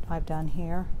I've done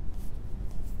here,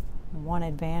 one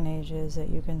advantage is that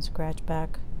you can scratch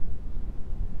back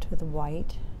to the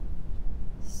white.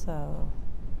 So,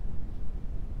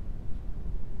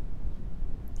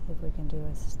 see if we can do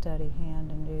a steady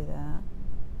hand and do that.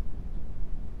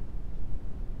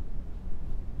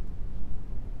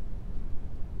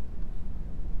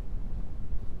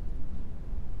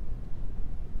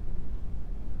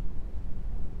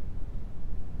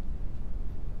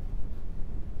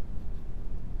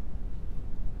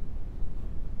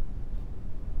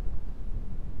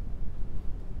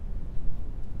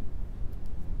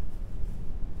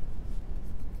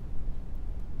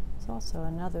 Also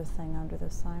another thing under the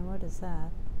sign. What is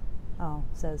that? Oh,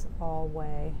 it says all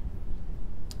way.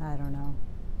 I don't know.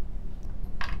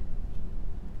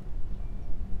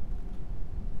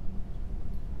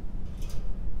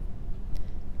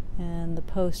 And the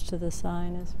post to the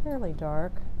sign is fairly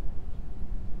dark.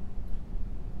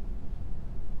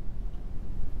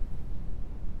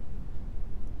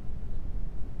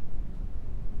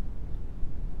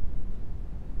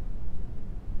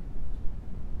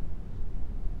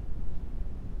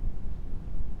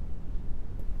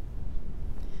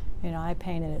 You know, I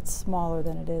painted it smaller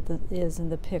than it is in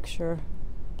the picture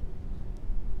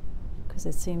because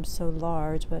it seems so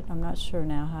large, but I'm not sure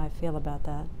now how I feel about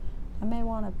that. I may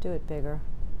want to do it bigger.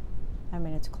 I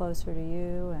mean, it's closer to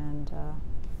you, and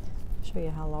show you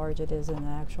how large it is in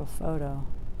the actual photo.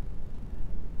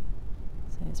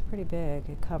 See, it's pretty big.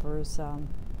 It covers,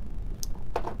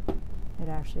 it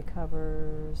actually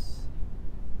covers,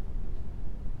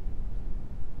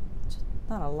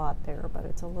 not a lot there, but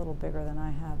it's a little bigger than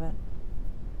I have it.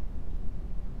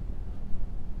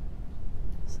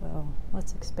 So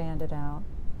let's expand it out.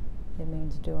 It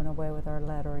means doing away with our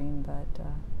lettering, but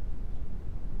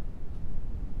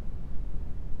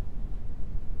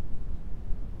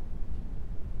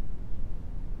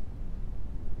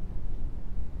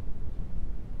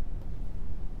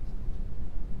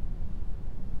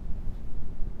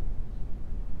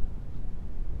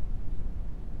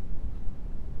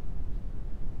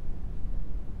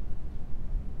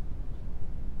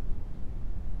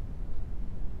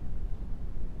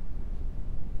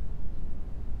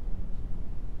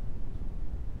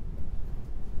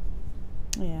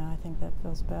yeah, I think that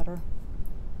feels better.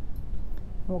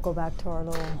 We'll go back to our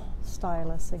little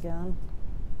stylus again.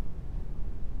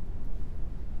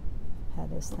 Had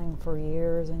this thing for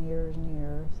years and years and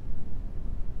years.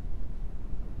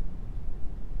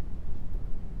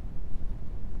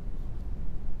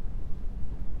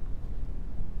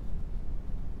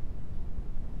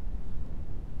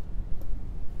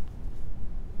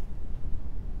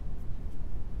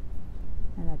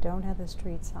 don't have the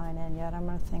street sign in yet. I'm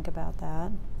going to think about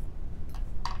that.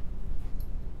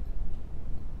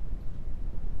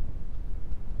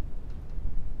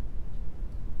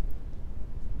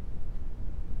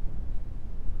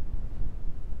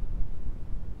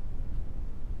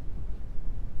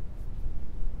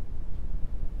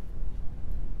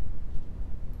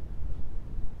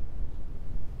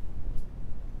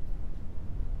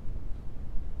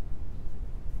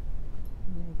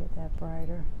 Let me get that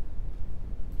brighter.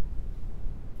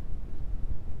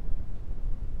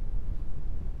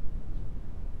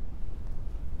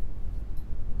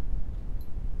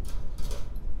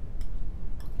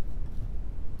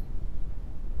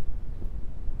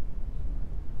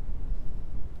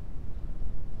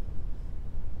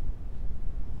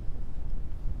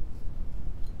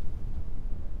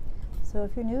 So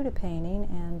if you're new to painting,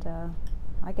 and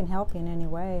I can help you in any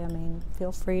way, I mean,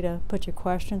 feel free to put your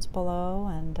questions below,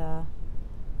 and or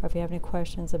if you have any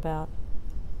questions about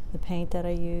the paint that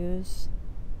I use.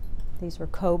 These are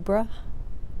Cobra.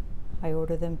 I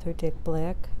ordered them through Dick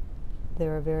Blick.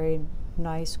 They're a very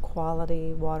nice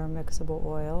quality water mixable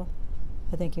oil.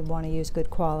 I think you want to use good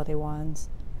quality ones.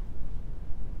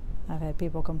 I've had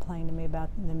people complain to me about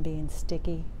them being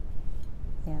sticky,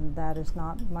 and that is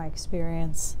not my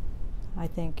experience. I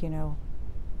think, you know,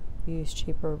 use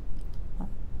cheaper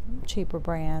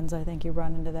brands. I think you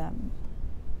run into that.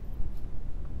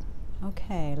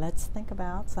 Okay, let's think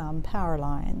about some power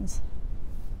lines.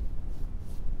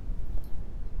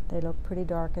 They look pretty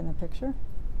dark in the picture.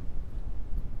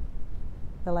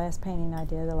 The last painting I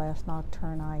did, the last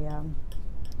nocturne,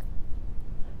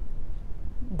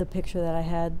 the picture that I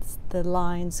had, the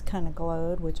lines kind of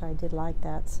glowed, which I did like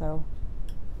that, so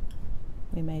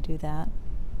we may do that.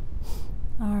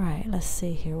 All right, let's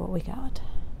see here what we got.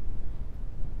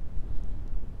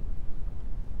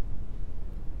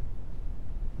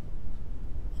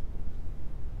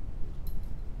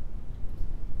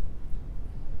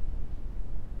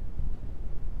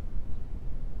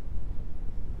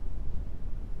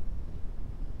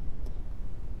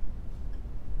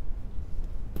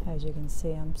 As you can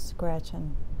see, I'm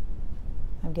scratching.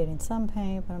 I'm getting some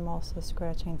paint, but I'm also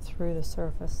scratching through the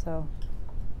surface, so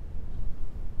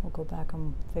we'll go back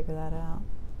and figure that out.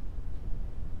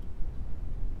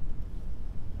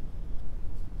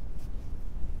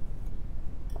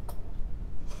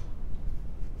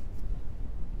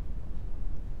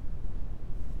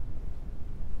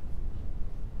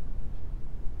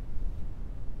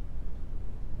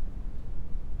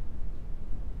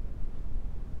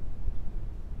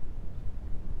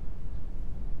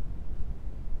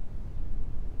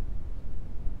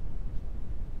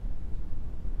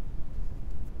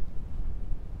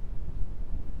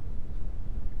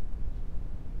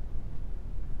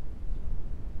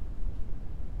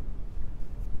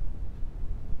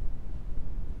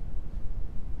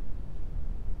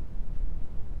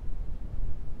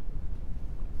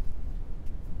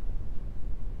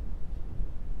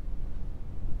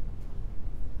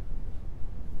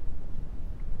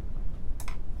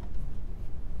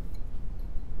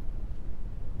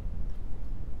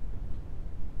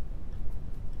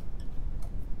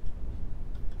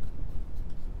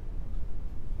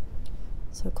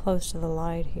 So close to the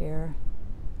light here.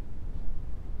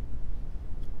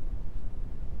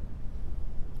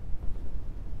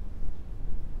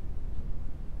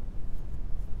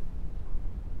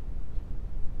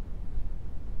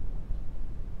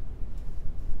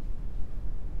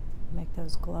 Make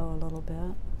those glow a little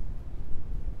bit.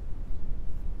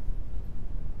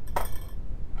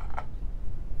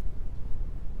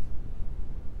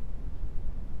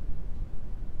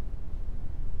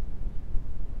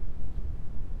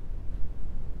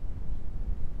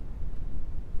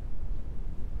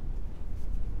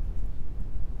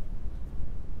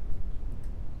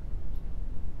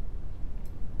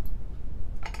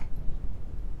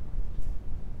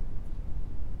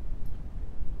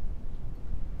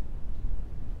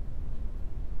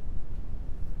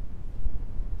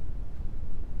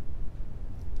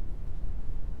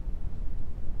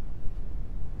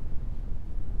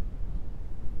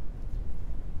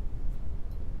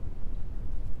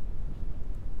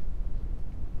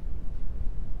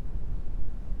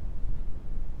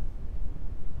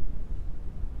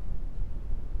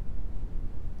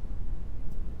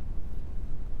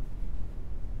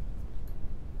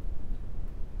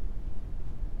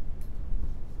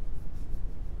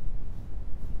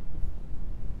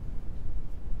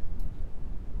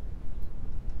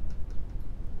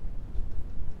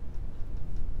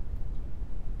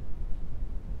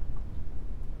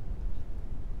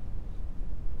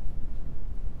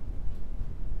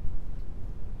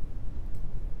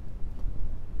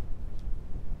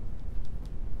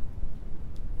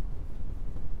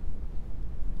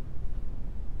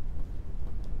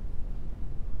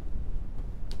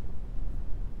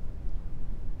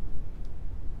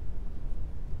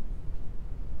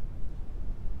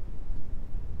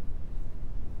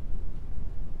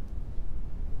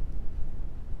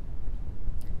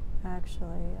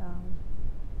 actually,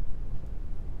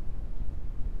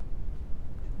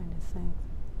 trying to think,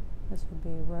 this would be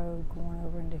a road going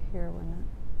over into here, wouldn't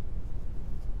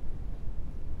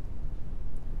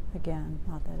it? Again,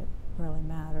 not that it really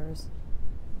matters.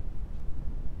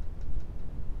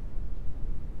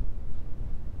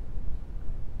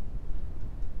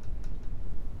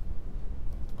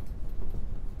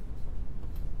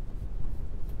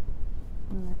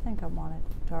 And I think I want it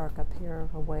dark up here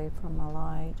away from the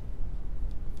light.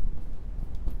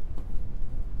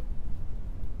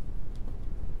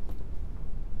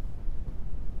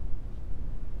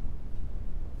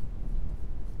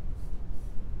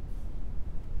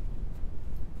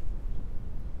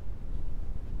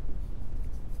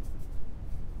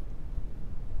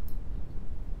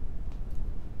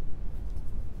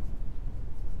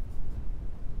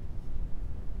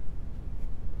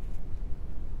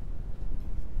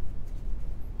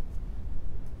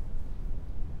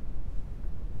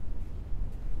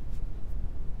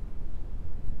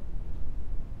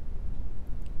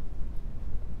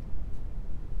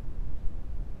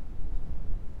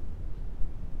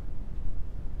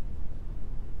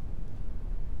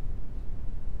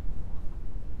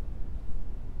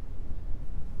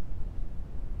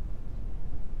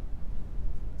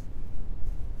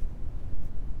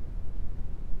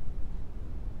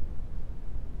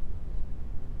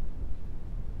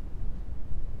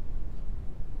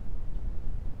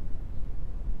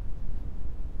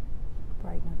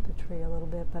 Brighten up the tree a little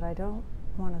bit, but I don't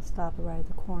want to stop it right at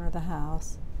the corner of the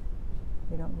house.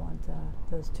 We don't want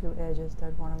those two edges.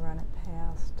 I'd want to run it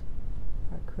past,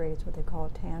 or it creates what they call a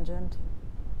tangent.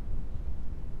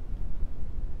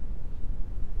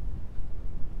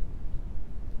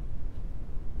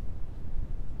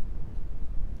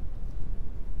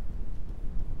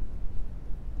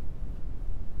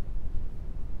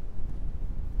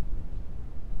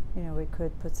 You know, we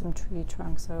could put some tree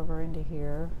trunks over into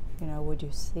here. You know, would you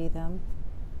see them?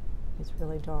 It's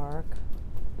really dark.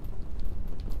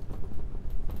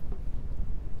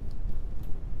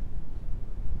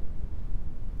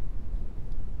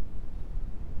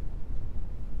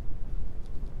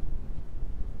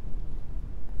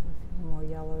 Put a few more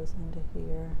yellows into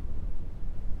here.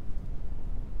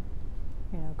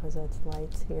 You know, because that's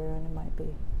lights here and it might be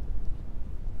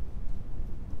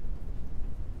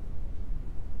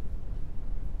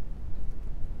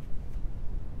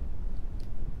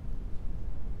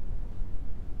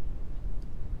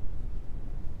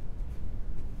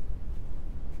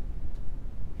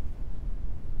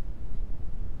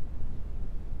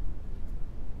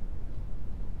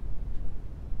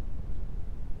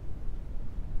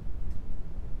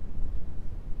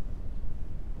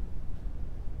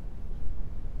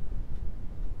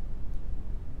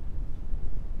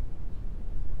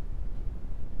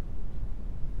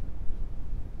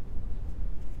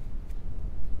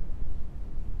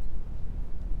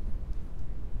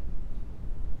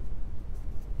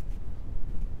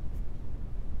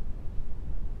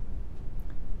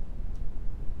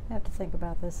I have to think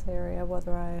about this area,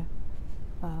 whether I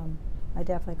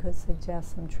definitely could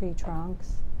suggest some tree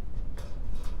trunks.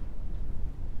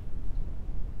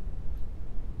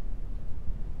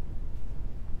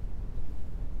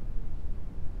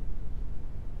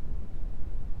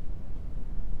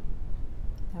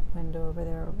 That window over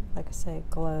there, like I say, it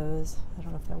glows. I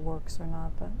don't know if that works or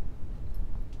not, but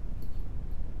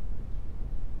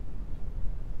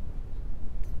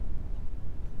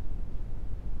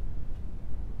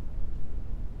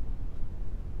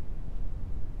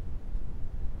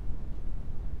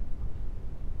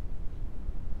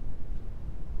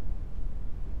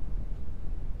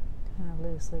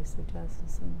loosely suggested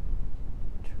some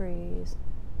trees.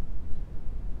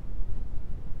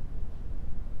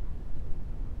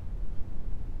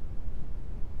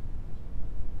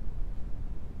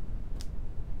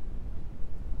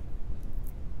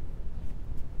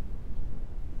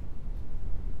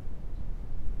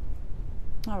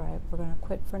 All right, we're going to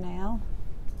quit for now.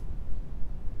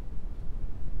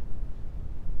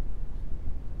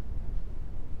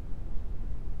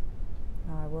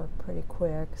 I work pretty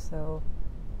quick, so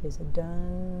is it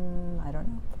done? I don't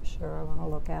know for sure. I want to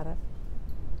look at it.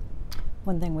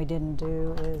 One thing we didn't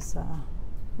do is,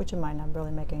 which it might not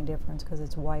really make any difference because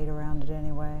it's white around it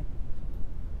anyway,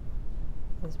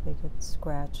 is we could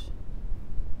scratch.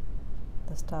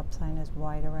 The stop sign is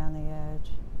white around the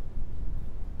edge.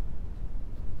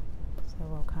 So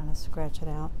we'll kind of scratch it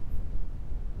out.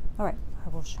 All right, I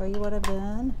will show you what I've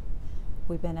done.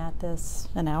 We've been at this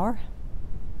an hour.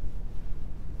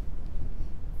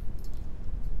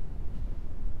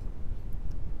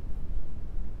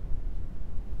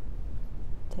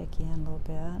 Take you in a little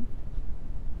bit.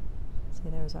 See,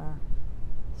 there's our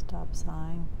stop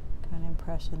sign, kind of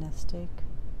impressionistic.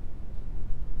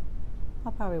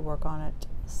 I'll probably work on it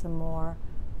some more.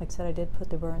 Like I said, I did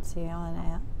put the burnt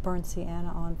sienna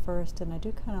on first, and I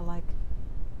do kind of like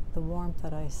the warmth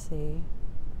that I see.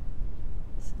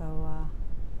 So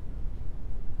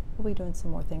we'll be doing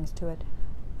some more things to it.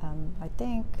 I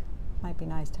think it might be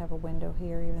nice to have a window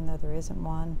here, even though there isn't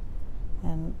one.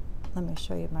 And let me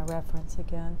show you my reference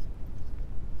again.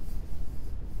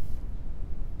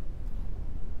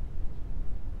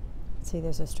 See,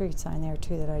 there's a street sign there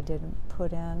too that I didn't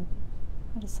put in.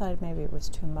 I decided maybe it was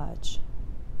too much.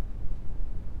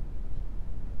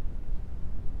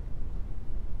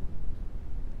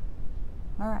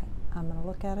 All right, I'm going to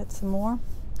look at it some more,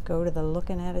 go to the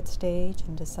looking at it stage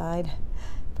and decide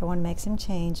if I want to make some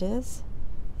changes.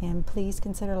 And please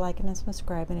consider liking and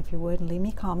subscribing if you would, and leave me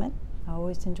a comment. I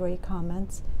always enjoy your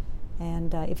comments.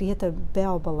 And if you hit the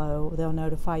bell below, they'll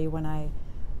notify you when I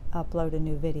upload a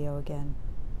new video again.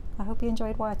 I hope you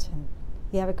enjoyed watching.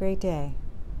 You have a great day.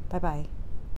 Bye-bye.